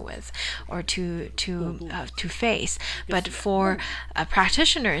to deal with or to face. But for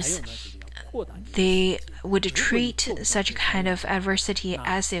practitioners, they would treat such kind of adversity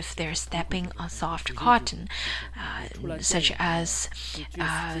as if they're stepping on soft cotton, such as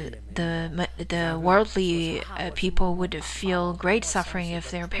the worldly people would feel great suffering if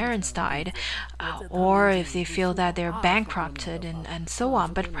their parents died, or if they feel that they're bankrupted and so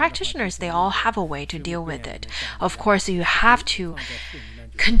on. But practitioners, they all have a way to deal with it. Of course, you have to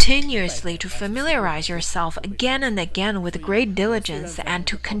continuously to familiarize yourself again and again with great diligence and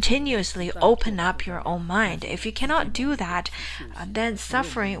to continuously open up your own mind. If you cannot do that, then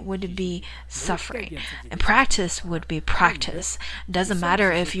suffering would be suffering and practice would be practice. Doesn't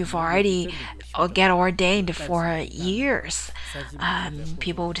matter if you've already get ordained for years.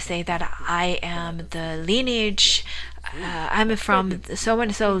 People would say that I am the lineage I'm from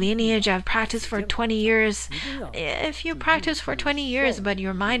so-and-so lineage, I've practiced for 20 years. If you practice for 20 years, but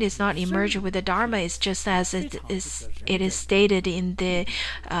your mind is not emerged with the Dharma, it's just as it is stated in the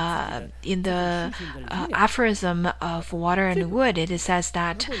aphorism of water and wood. It says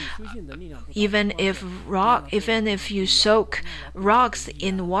that even if you soak rocks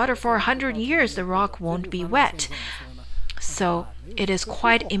in water for 100 years, the rock won't be wet. So it is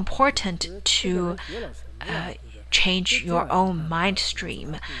quite important to change your own mind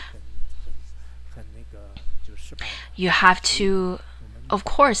stream. You have to, of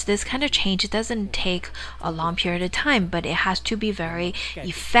course, this kind of change doesn't take a long period of time, but it has to be very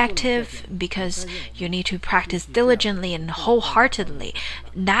effective because you need to practice diligently and wholeheartedly.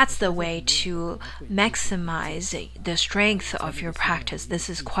 That's the way to maximize the strength of your practice. This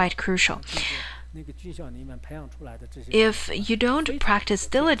is quite crucial. If you don't practice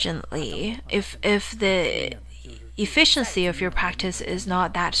diligently, if the efficiency of your practice is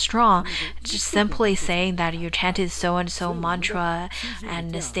not that strong, just simply saying that you chanted so-and-so mantra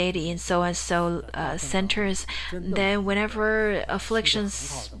and stayed in so-and-so centers, then whenever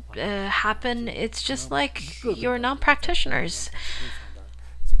afflictions happen, it's just like you're non-practitioners.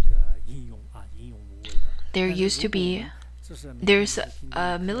 there used to be there's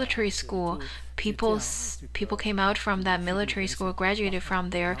a military school. People came out from that military school, graduated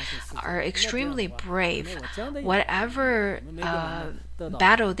from there, are extremely brave. Whatever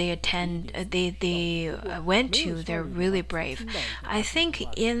battle they went to, they're really brave. I think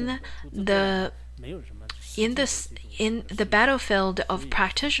in the battlefield of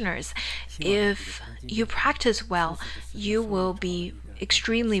practitioners, if you practice well, you will be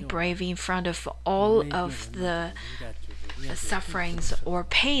extremely brave in front of all of the sufferings or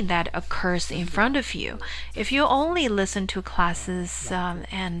pain that occurs in front of you. If you only listen to classes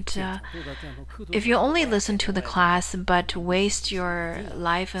if you only listen to the class but waste your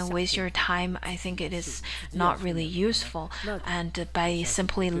life and waste your time, I think it is not really useful. And by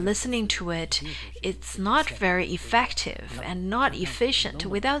simply listening to it, it's not very effective and not efficient.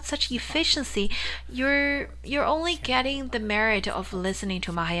 Without such efficiency, you're only getting the merit of listening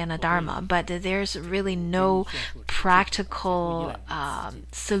to Mahayana Dharma, but there's really no practical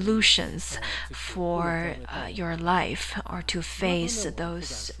solutions for your life or to face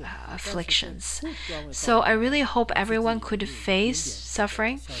those afflictions. So I really hope everyone could face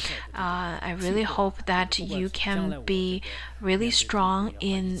suffering. I really hope that you can be really strong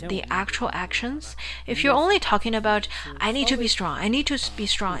in the actual actions. If you're only talking about, I need to be strong, I need to be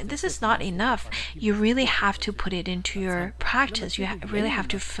strong, this is not enough. You really have to put it into your practice. You really have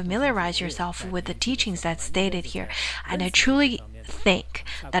to familiarize yourself with the teachings that's stated here. And I truly think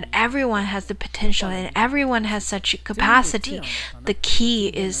that everyone has the potential and everyone has such capacity. The key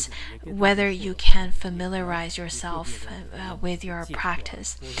is whether you can familiarize yourself with your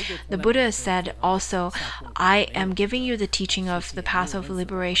practice. The Buddha said also, I am giving you the teaching of the path of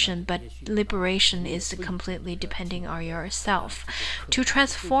liberation, but liberation is completely depending on yourself. To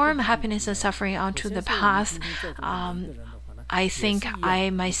transform happiness and suffering onto the path, I think I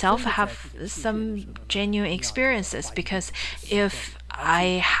myself have some genuine experiences, because if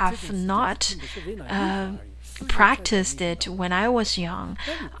I have not practiced it when I was young,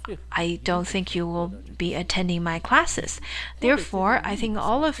 I don't think you will be attending my classes. Therefore, I think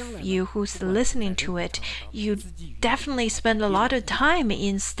all of you who's listening to it, you definitely spend a lot of time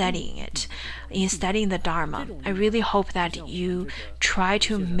in studying it, in studying the Dharma. I really hope that you try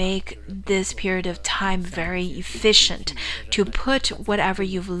to make this period of time very efficient, to put whatever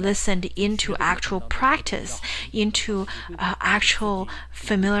you've listened into actual practice, into actual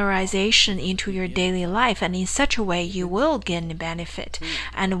familiarization into your daily life, and in such a way you will gain benefit.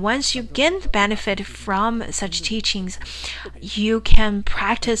 And once you gain the benefit from such teachings, you can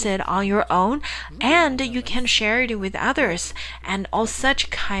practice it on your own, and you can share it with others, and all such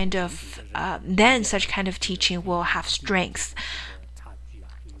kind of then such kind of teaching will have strength.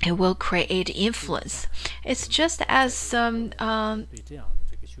 It will create influence. It's just as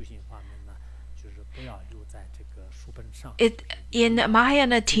in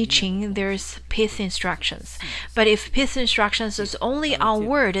Mahayana teaching, there's peace instructions. But if peace instructions is only on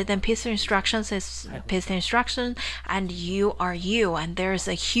word, then peace instructions is peace instruction, and you are you, and there's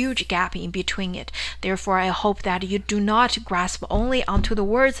a huge gap in between it. Therefore, I hope that you do not grasp only onto the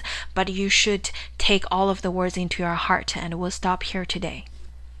words, but you should take all of the words into your heart. And we'll stop here today.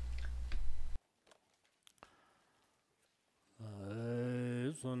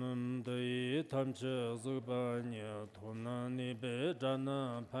 Sonam dai tamche zubanya tonani be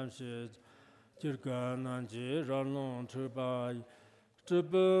jana panshi jirga nanji ranlong chibai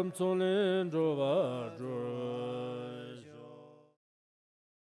chibum tsonin jova